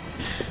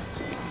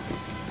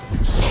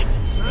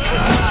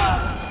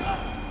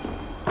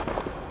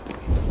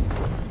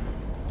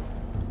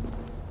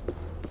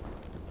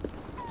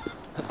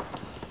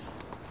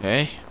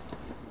 Okay.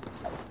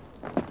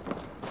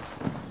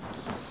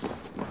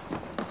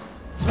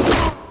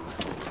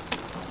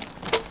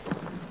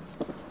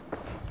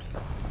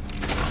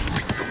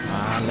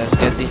 Let's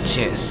get the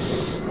chest.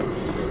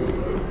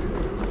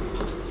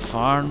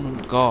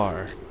 Farm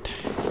guard.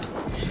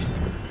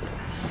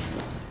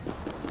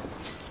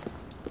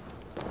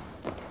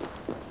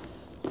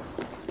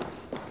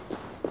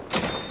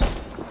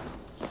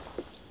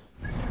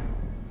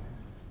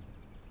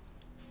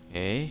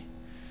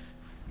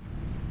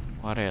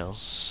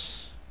 else?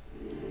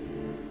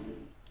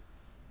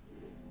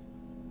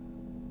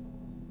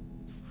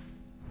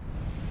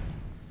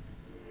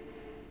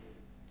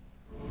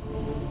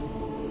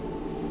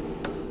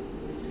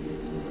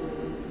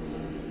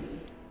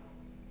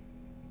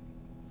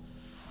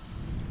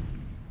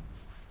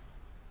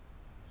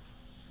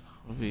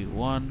 Maybe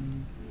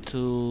 1,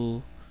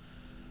 2,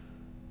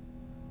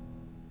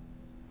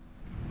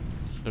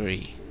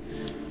 3.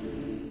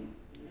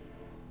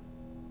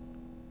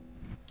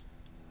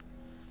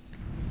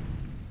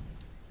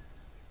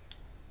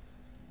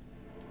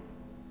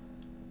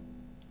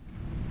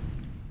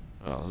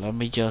 Well, let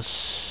me just...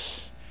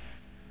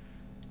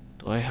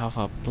 Do I have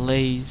a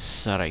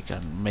place that I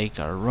can make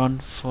a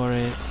run for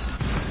it?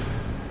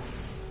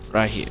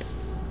 Right here.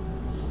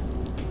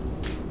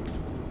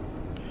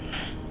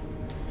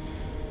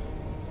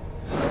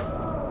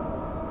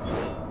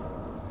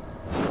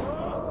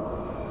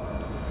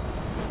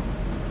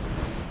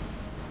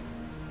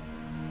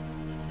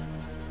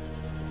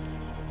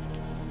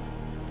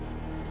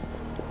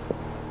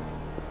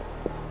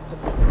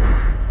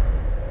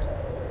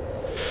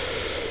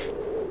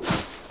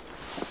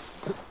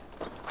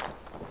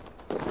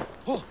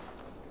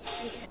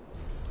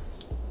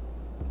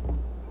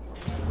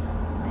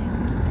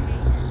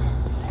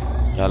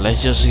 Yeah,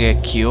 let's just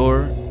get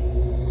cured.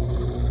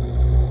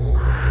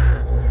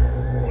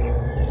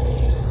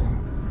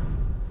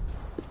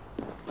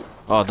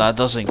 Oh, that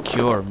doesn't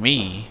cure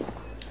me.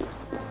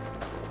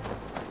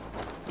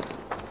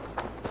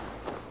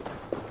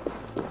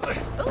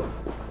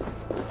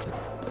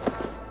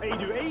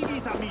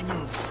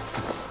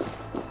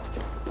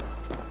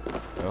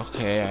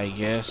 Okay, I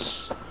guess.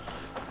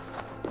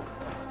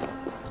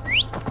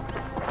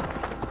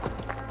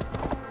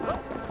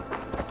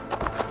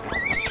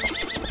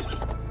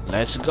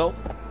 Let's go.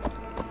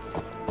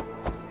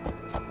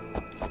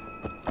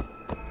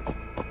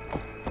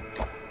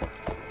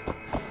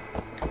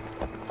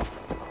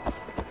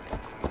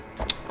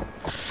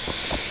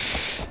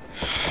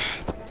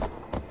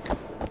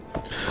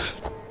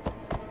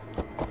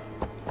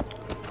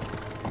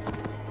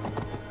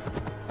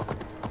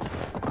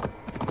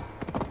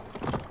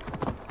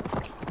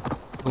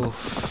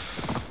 Oof.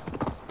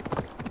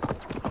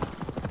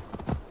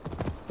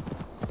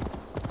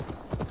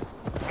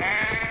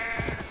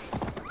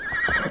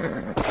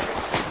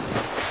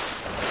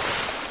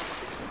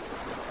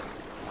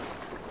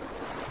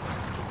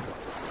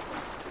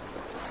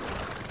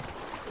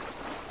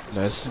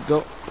 Let's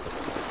go.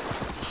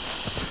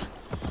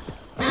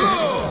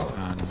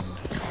 And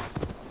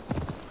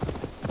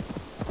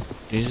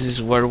this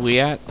is where we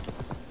at.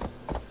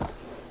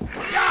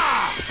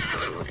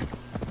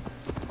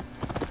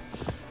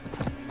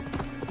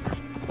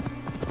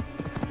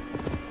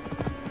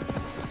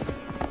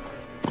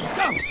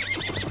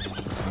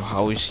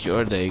 How is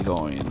your day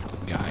going,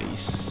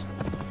 guys?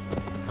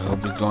 I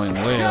hope it's going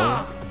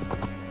well.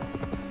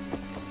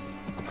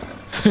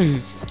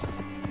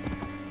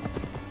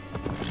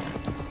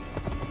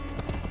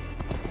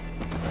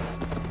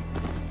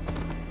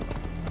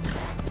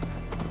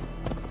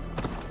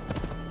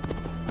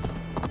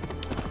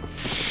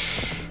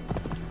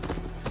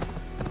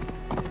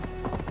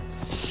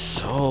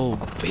 So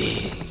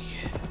big.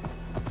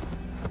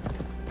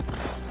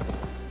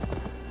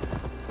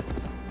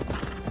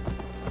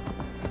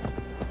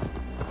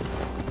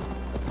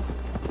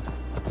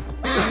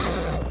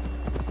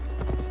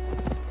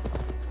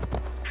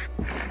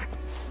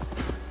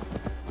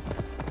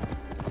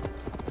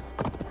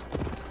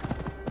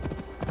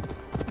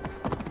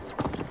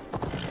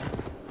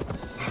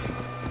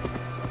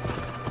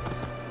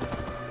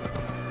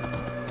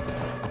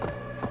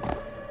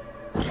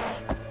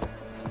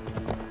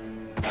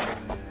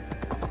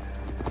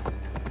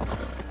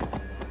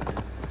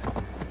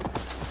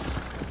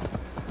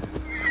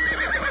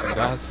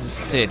 That's the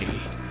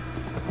city.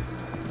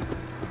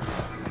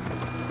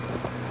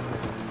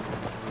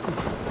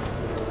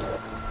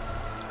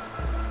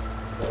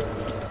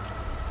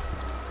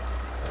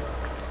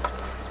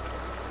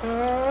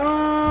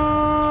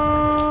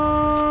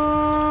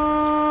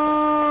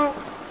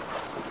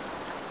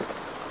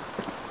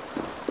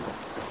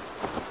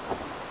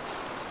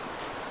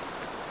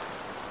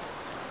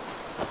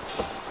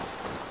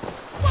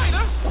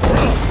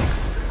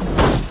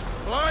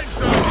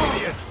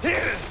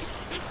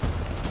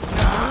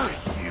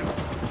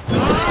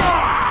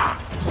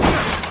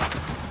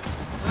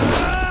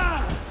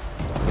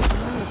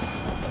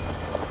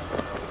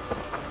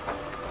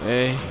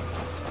 Okay,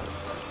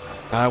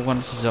 that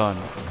one's done.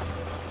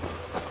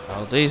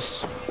 Now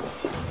this.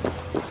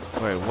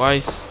 Wait, why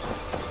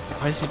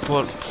is it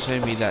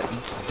saying me that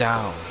it's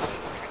down?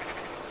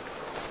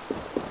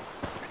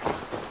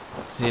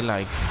 See,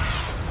 like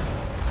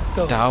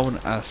down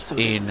as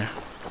in.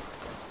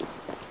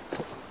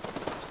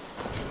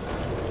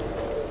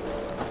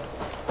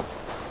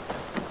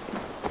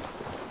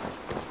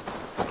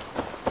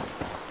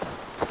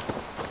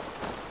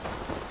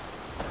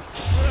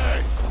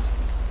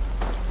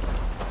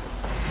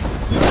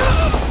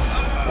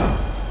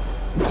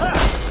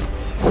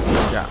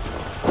 Yeah,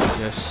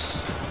 yes.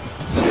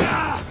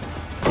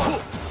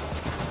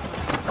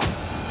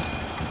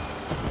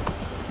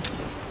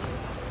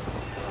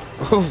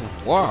 Oh,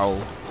 wow.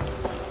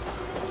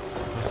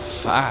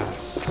 Fast.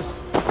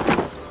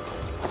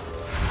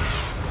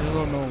 I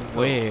don't know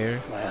where.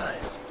 My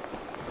eyes.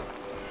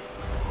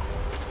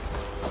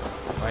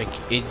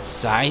 Like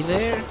inside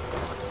there?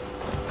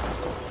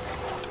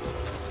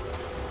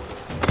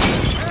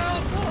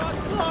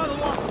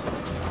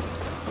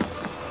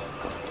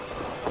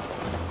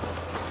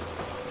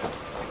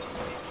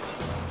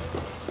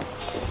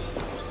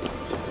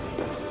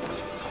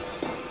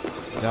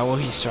 Is that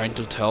what he's trying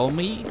to tell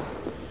me?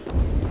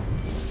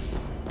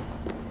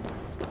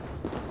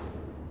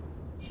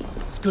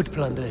 It's good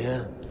plunder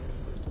here,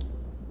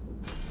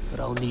 but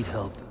I'll need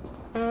help.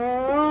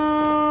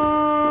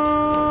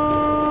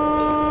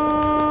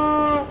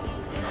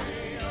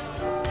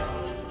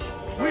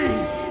 We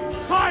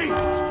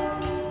fight!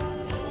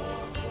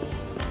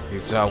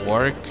 Does that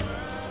work?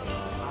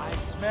 I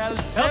smell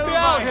Help me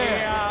out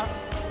here!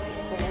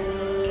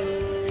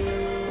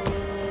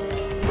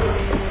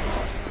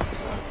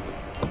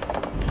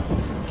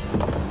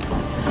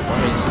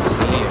 What is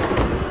here?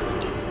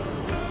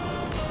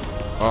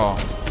 Oh.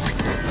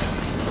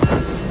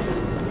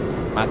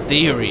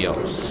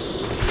 Materials.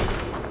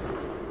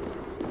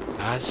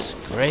 That's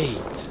great.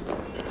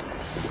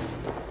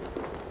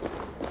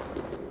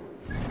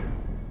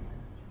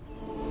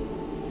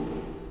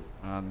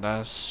 And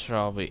that's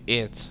probably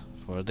it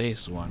for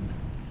this one.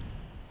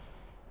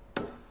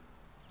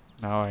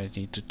 Now I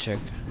need to check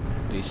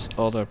this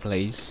other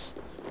place.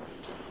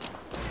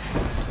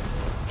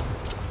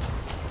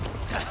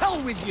 To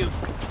hell with you!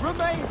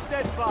 Remain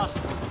steadfast!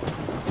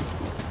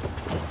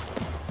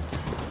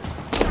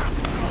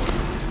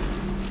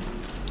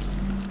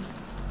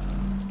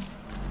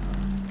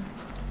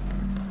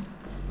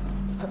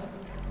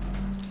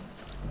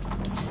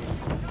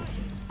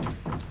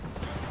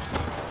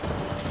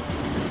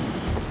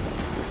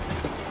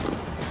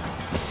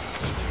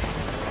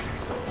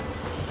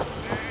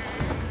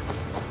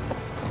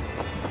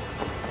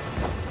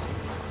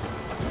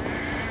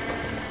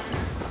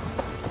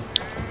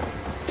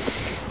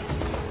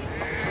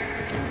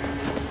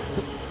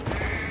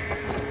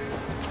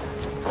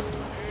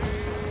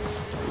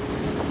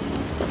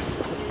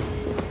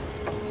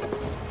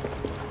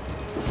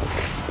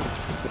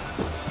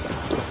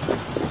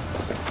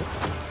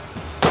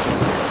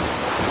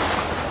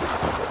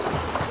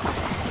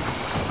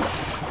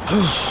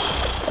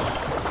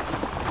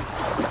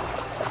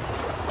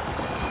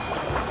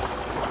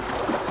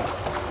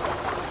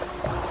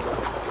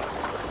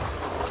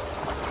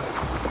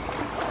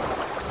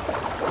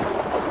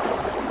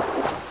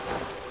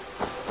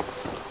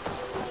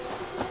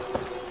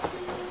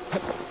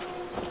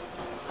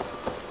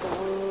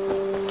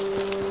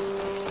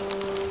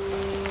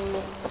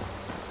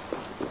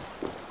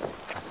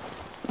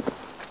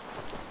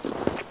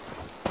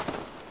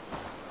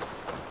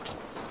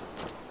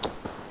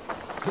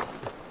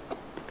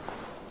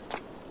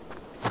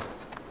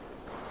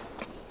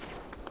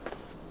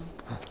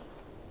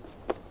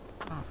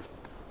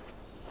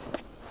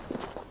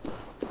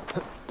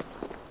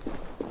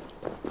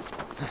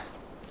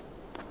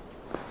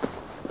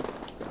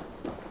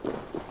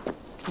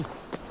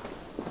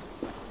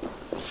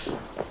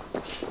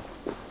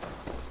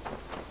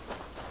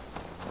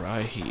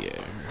 Right here.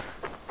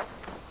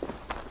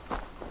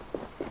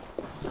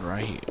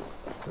 Right here.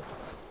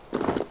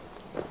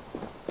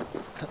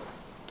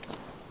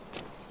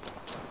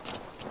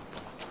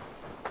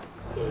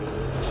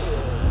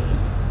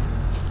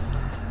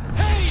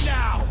 Hey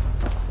now!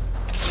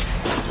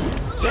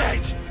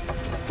 Dead!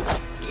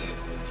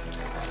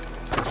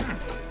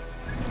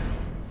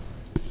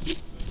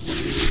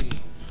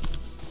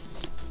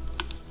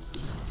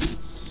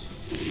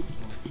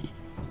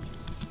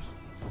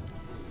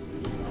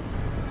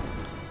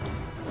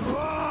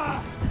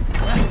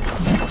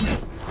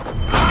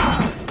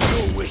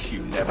 You wish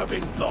you'd never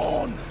been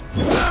born.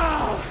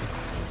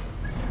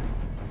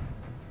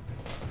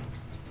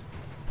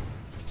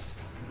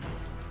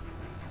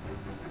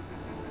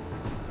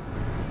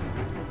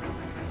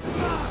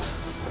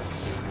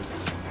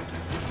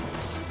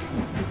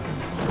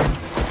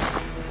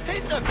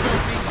 Hit the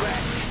filthy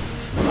wreck!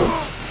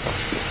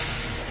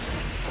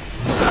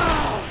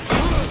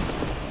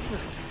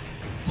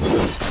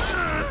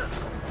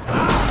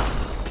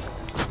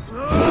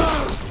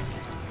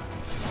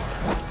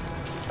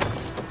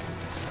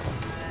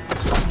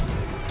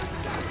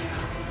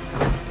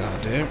 Down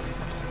there.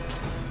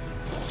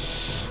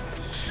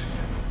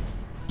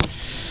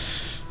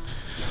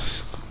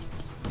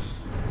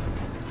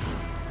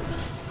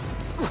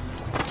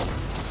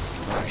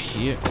 Right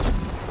here.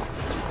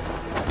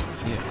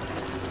 Here.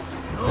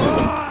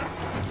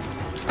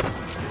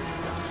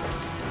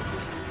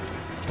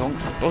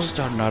 Don't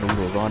start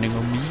Naruto running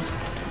on me.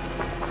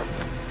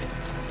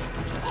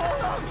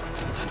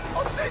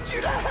 I'll send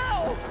you to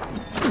hell!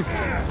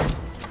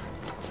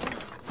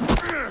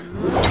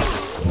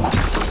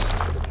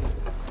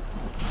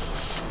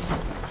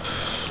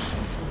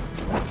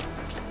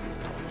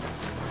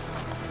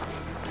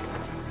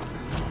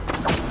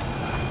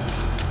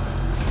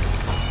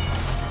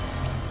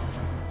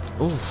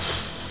 Oof.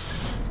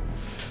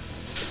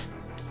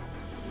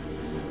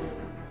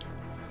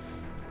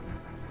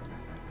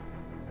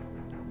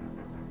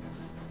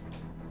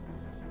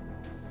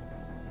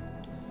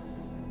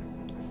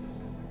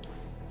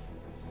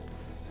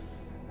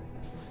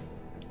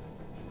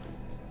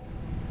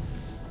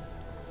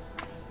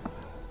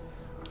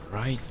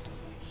 right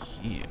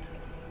here.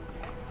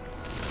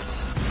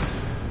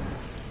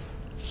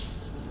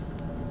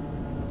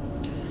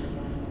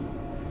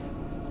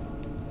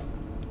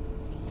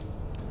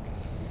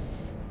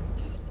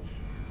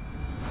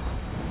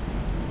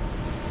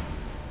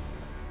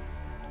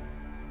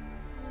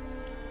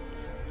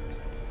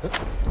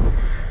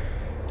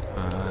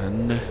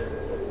 And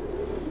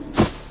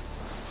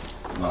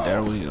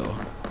there we go.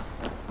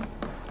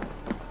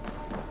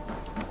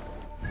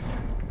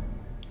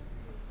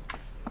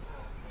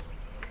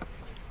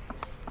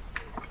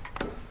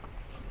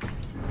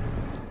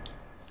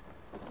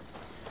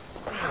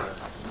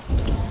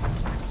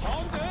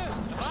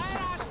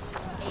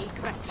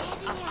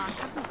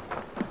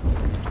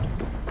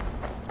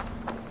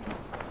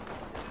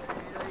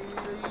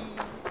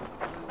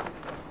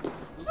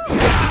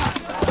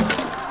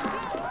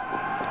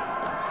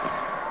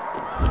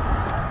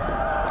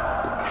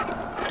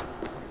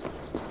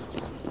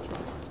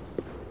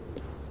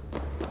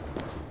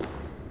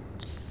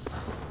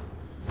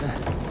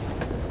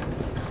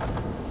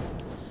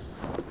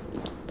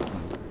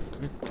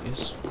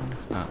 This one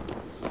up.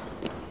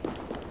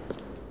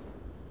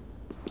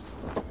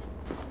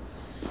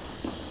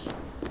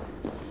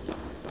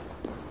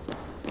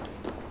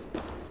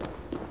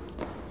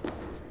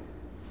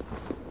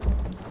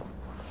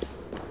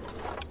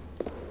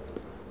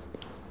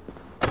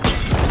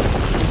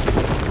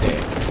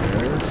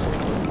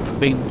 There's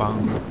Bing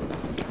Bong.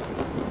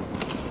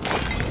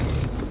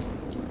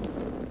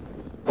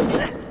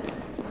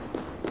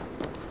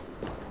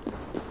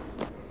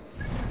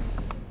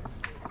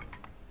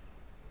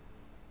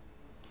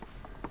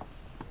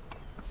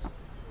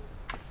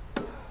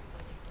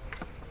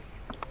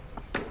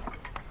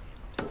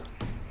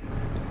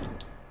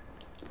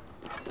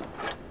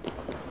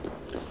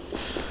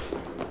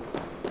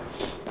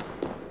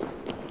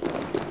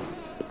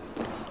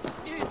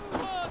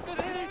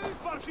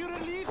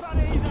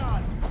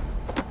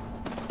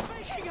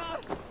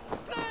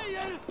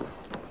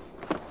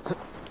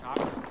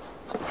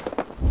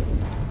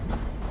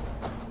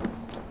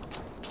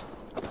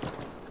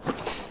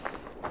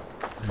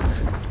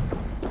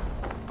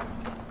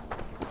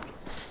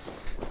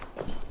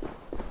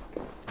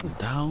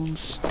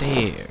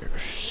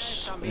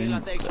 Downstairs.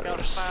 Interesting.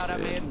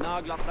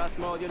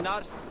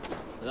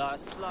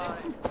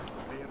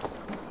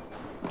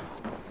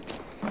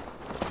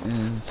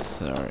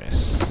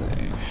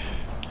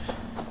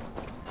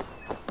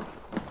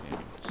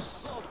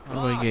 How do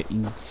I get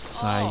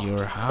inside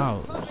your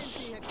house?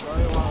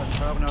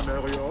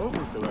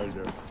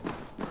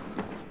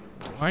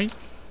 Why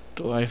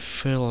do I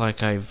feel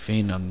like I've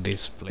been on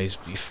this place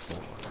before?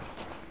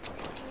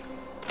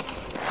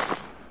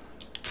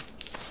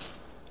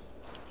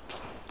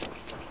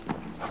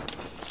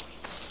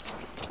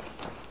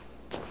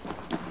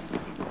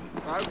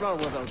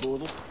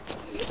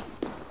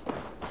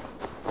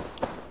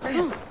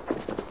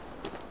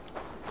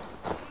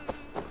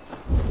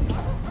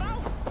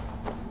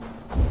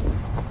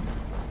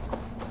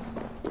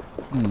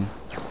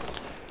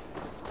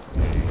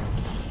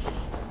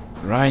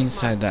 Right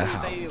inside that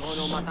house.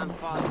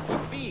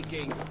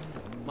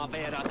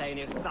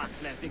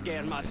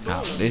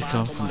 Now, this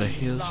comes from the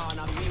hills.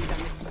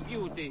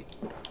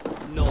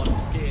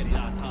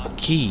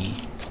 Key.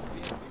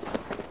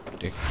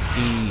 The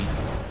key.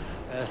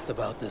 Asked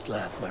about this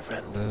land, my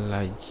friend.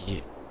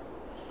 Legit.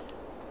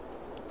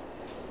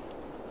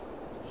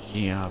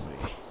 Giave.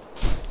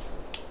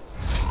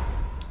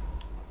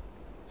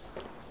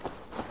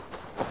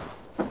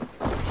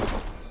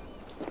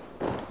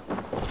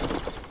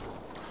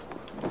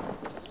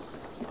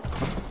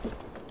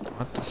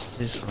 What does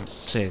this one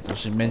say?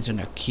 Does it mention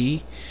a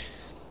key?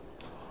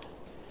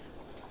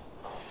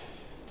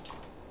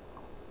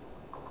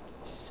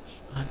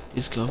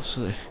 This goes to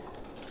the...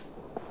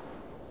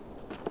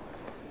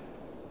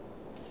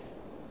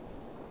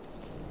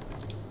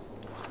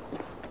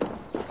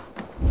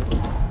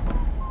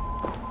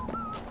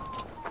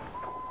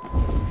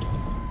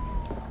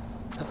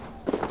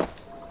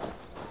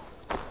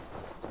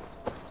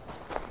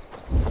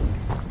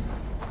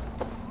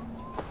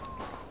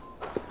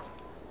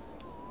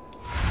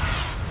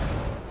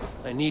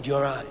 I need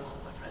your eye,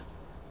 my friend.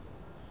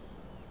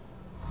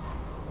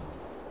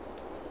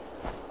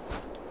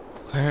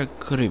 Where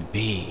could it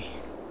be?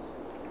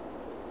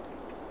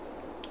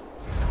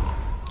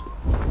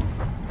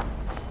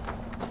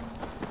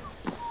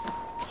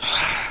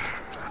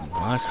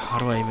 What? How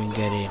do I even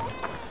get in?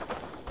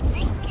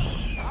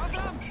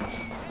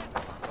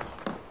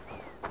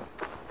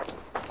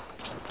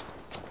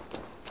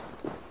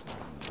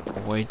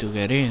 Way to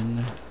get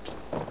in.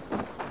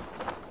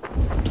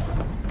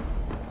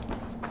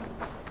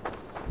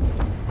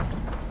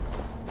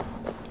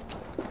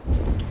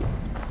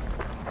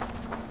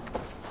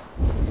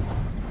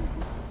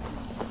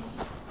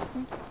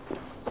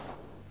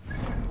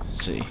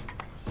 See.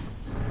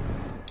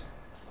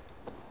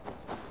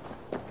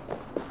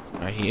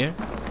 Right here.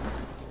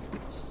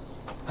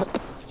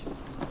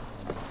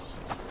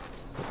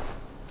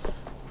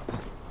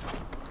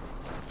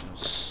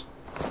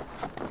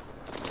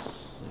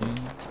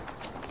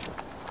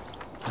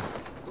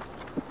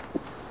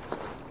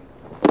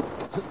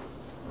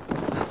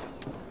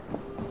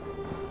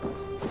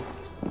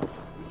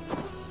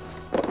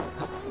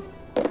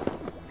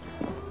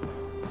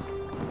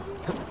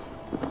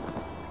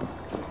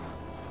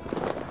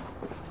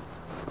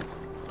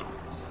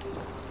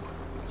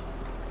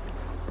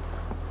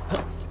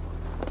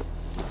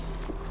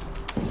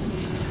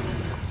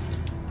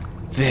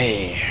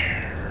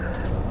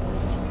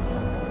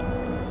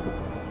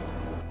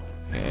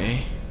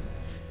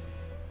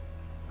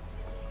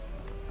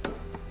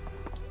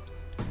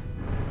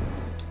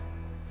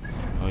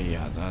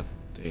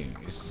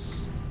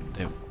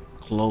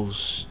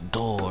 closed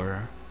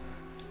door.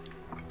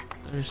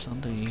 There is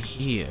something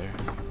here.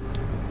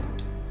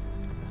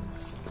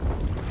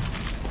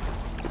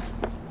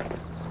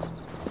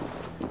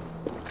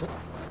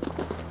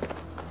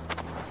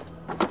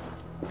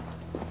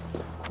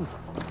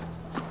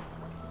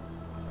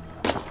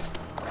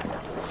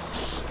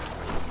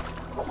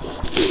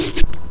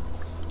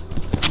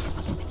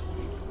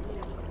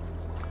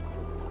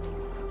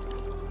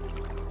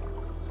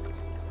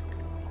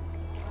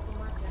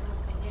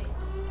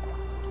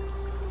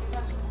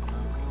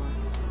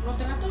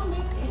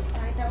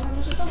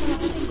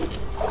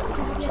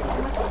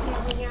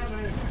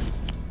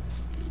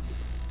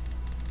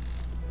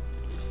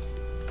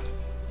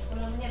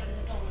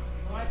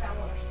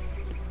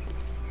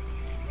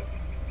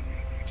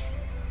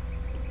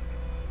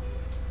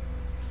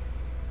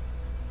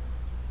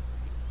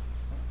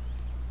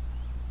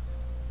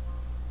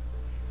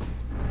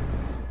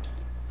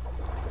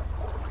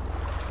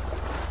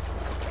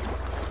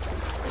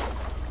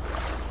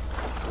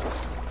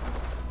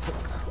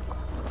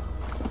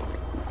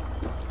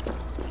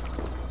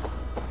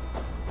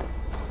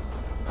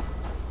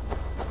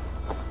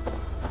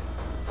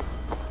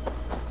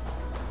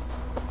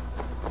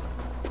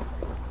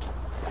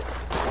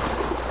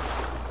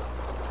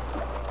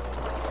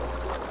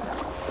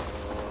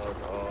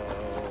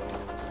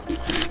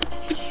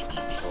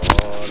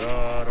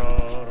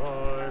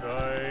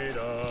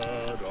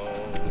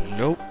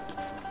 Nope.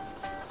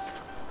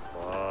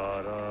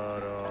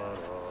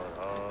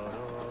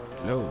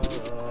 No.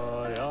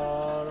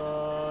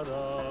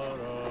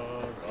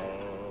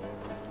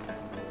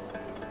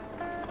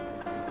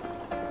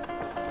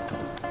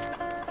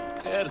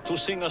 Care to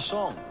sing a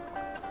song?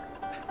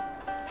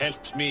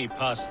 Helps me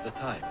pass the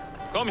time.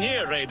 Come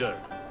here, raider.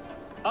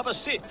 Have a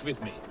sit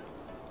with me.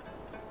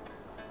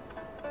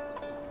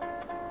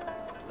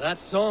 That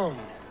song.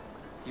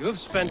 You have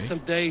spent some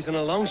days in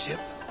a longship.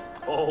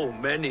 Oh,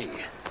 many.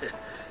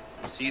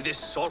 See this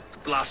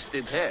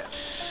salt-blasted hair?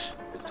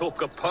 It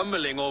took a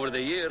pummeling over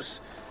the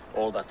years.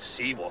 All that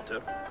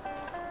seawater.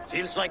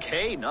 Feels like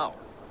hay now.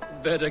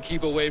 Better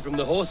keep away from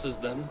the horses,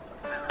 then.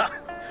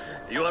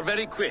 You are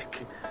very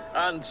quick.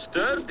 And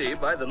sturdy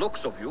by the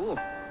looks of you.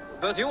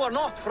 But you are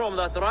not from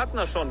that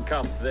Ragnarsson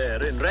camp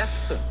there in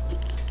Repton.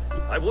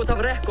 I would have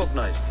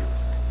recognized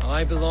you.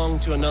 I belong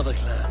to another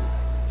clan.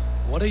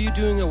 What are you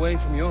doing away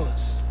from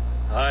yours?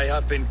 I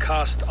have been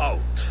cast out.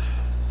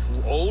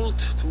 Too old,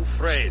 too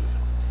frail.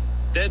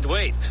 Dead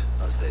weight,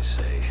 as they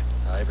say.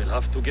 I will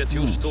have to get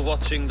used to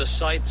watching the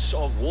sights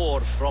of war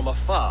from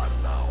afar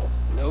now.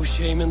 No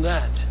shame in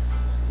that.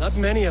 Not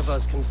many of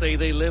us can say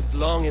they lived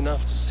long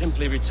enough to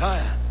simply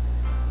retire.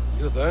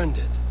 You have earned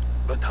it.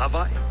 But have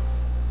I?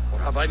 Or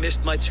have I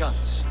missed my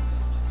chance?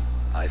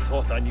 I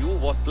thought I knew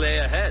what lay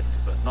ahead,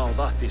 but now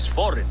that is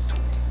foreign to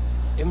me.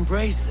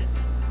 Embrace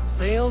it.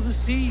 Sail the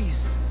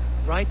seas.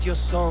 Write your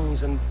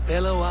songs and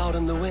bellow out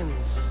in the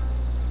winds.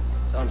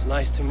 Sounds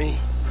nice to me.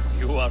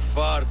 You are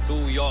far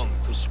too young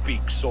to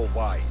speak so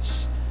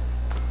wise.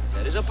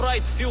 There is a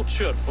bright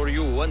future for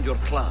you and your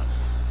clan.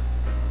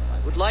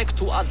 I would like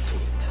to add to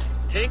it.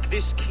 Take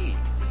this key.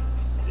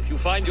 If you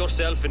find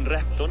yourself in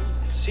Repton,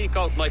 seek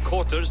out my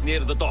quarters near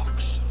the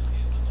docks.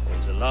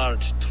 There's a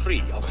large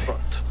tree out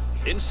front.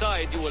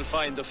 Inside you will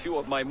find a few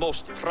of my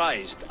most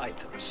prized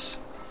items.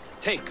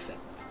 Take them.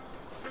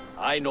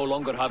 I no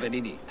longer have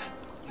any need.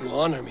 You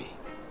honor me.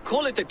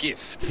 Call it a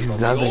gift Is from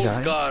that the the old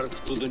guy? guard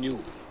to the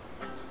new.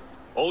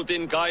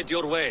 Odin guide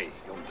your way,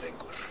 young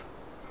Drengur.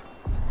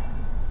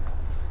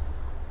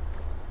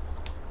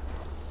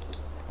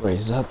 Wait,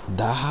 is that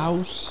the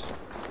house?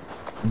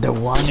 The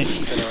one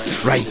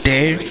right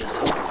there?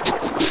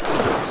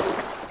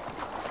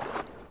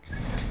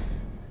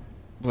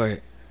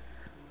 Wait.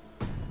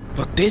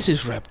 But this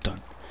is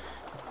Repton.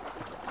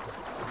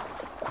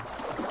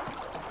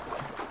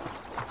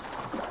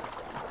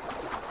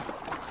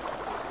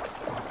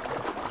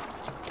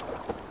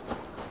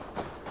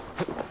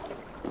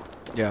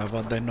 Yeah,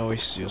 but the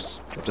noise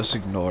just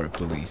ignore it,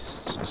 please.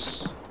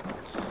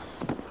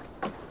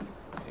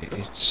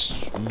 It's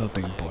not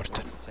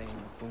important.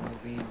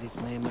 Read this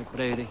name, I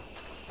pray thee.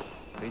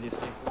 Read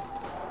this name.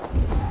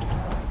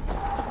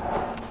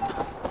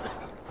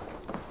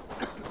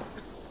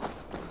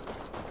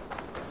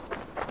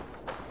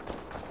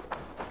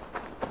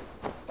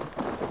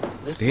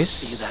 This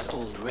must be that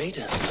old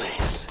raider's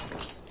place.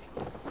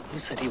 He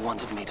said he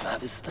wanted me to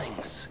have his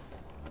things.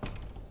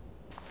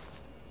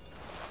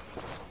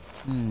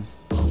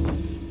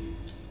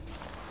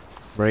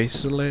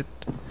 Bracelet.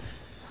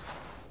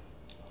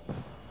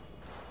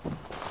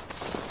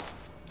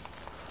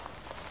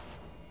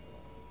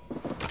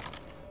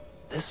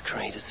 This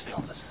crate is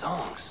filled with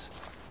songs.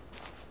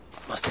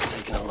 Must have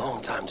taken a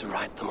long time to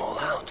write them all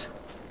out.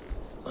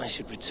 I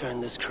should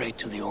return this crate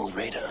to the old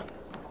raider.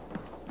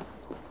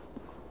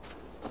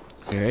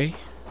 Okay.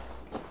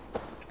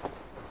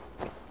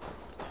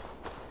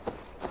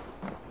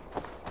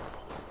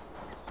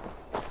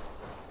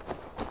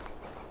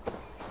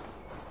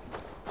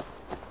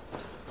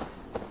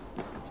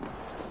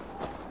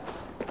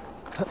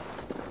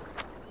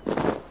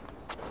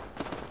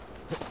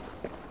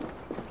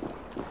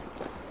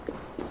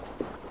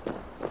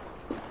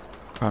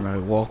 Can I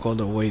walk all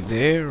the way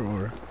there,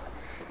 or?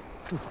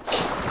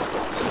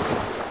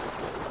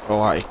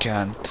 Oh, I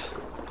can't.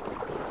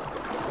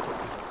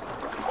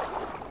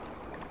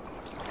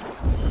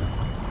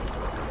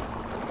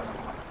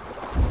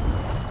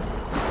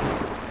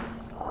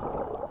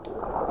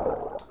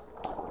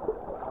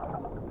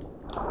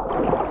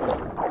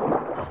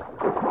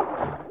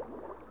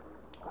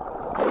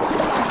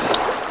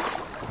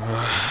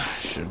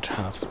 Should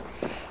have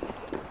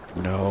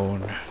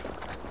known.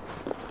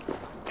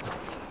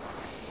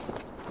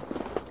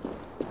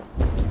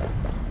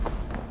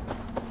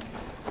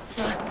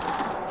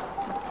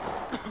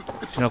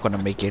 It's not gonna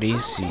make it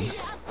easy.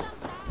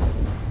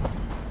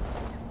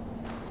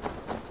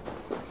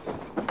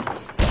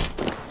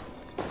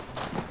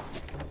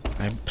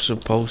 I'm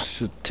supposed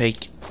to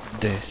take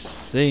this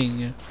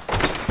thing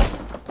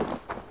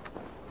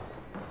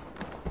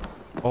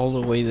all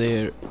the way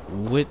there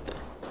with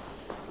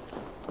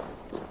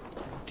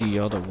the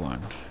other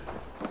one.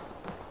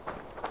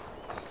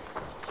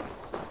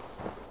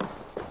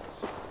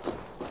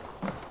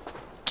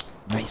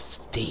 Nice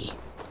tea.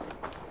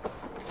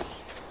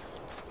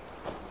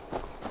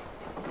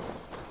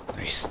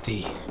 Nice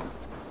tea.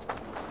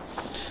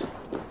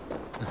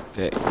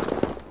 Okay.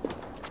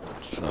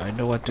 So I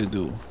know what to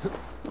do.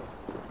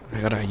 I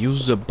gotta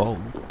use the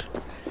boat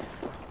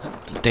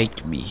to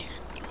take me.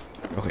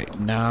 Okay,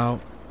 now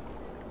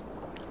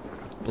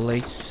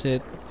place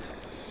it.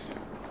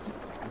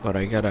 But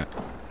I gotta...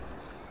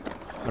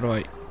 How do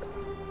I...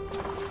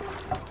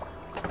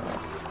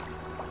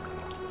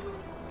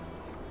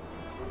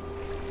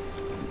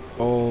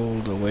 All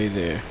the way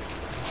there.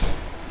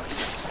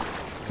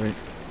 Very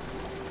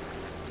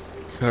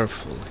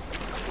carefully.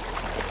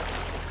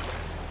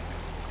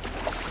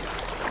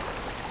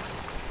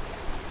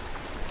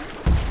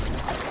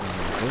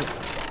 There we go.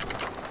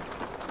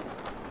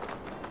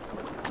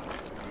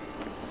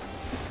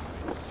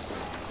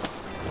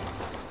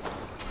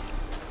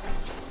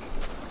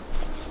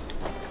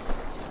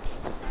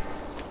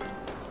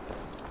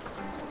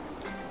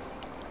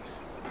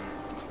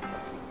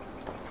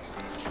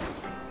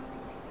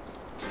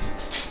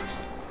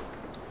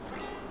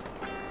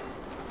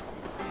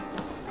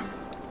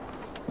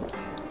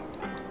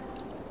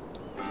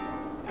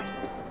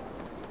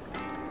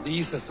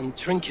 These are some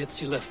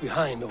trinkets you left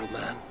behind, old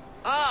man.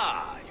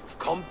 Ah, you've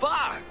come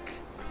back.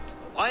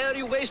 Why are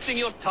you wasting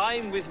your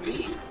time with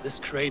me? This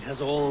crate has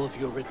all of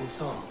your written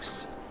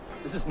songs.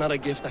 This is not a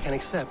gift I can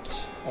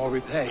accept or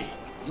repay.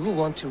 You will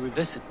want to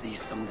revisit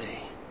these someday.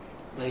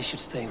 They should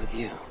stay with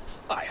you.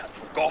 I had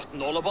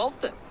forgotten all about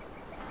them.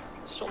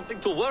 Something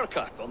to work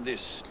at on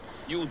this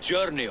new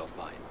journey of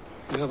mine.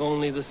 You have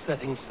only the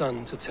setting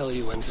sun to tell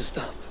you when to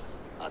stop.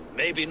 And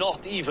maybe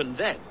not even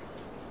then.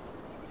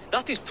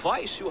 That is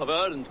twice you have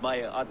earned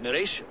my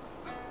admiration.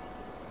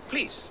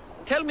 Please,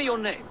 tell me your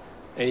name.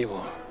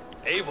 Eivor.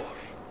 Eivor.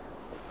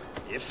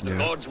 If the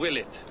gods will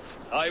it,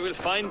 I will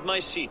find my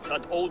seat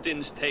at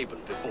Odin's table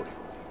before you.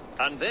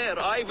 And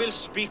there I will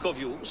speak of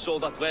you so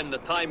that when the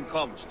time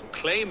comes to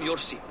claim your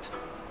seat,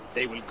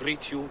 they will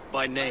greet you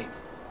by name.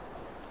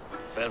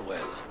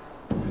 Farewell.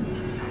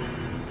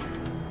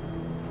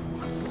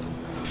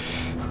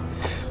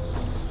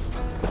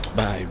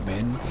 Bye,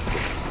 men.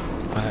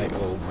 Bye,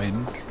 old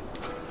men.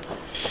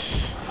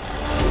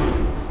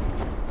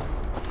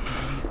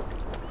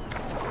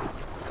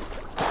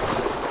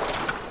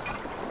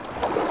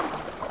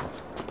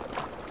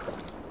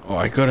 Oh,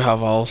 I could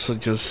have also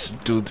just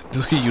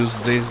use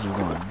this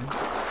one.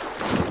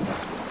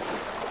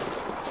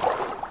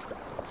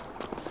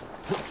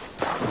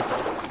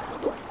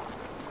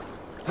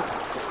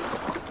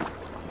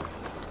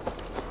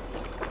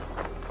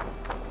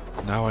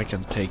 Now I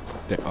can take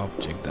the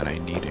object that I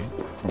needed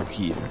from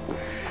here.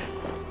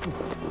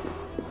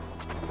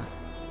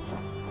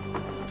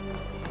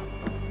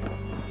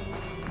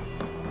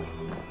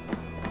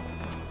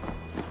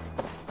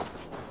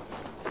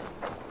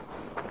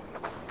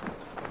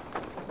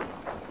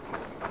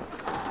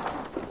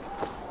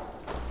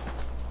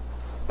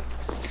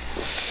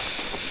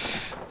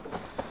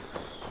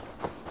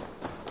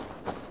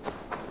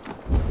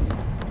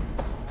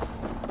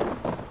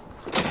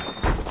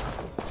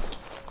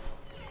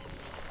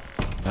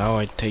 Now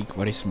I take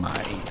what is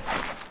mine.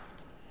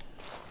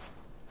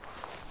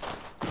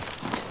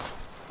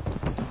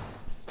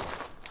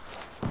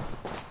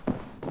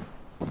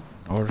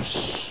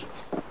 Horse.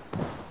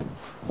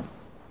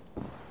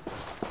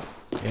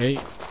 Okay.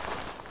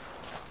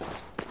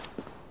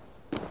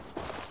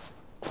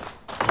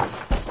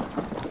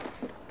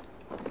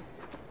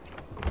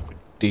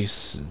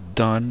 This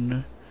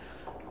done.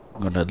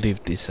 I'm gonna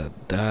leave this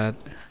at that.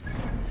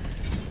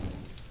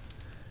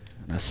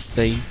 Gonna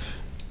save.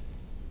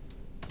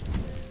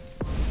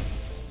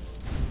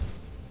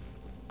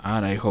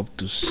 And I hope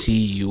to see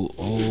you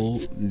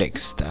all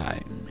next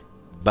time.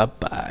 Bye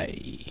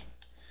bye.